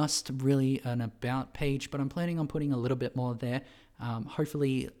 it's just really an about page, but I'm planning on putting a little bit more there.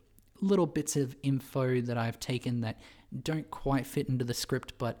 Hopefully, little bits of info that I've taken that don't quite fit into the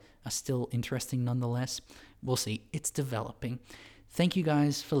script, but are still interesting nonetheless. We'll see. It's developing. Thank you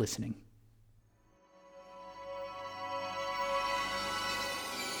guys for listening.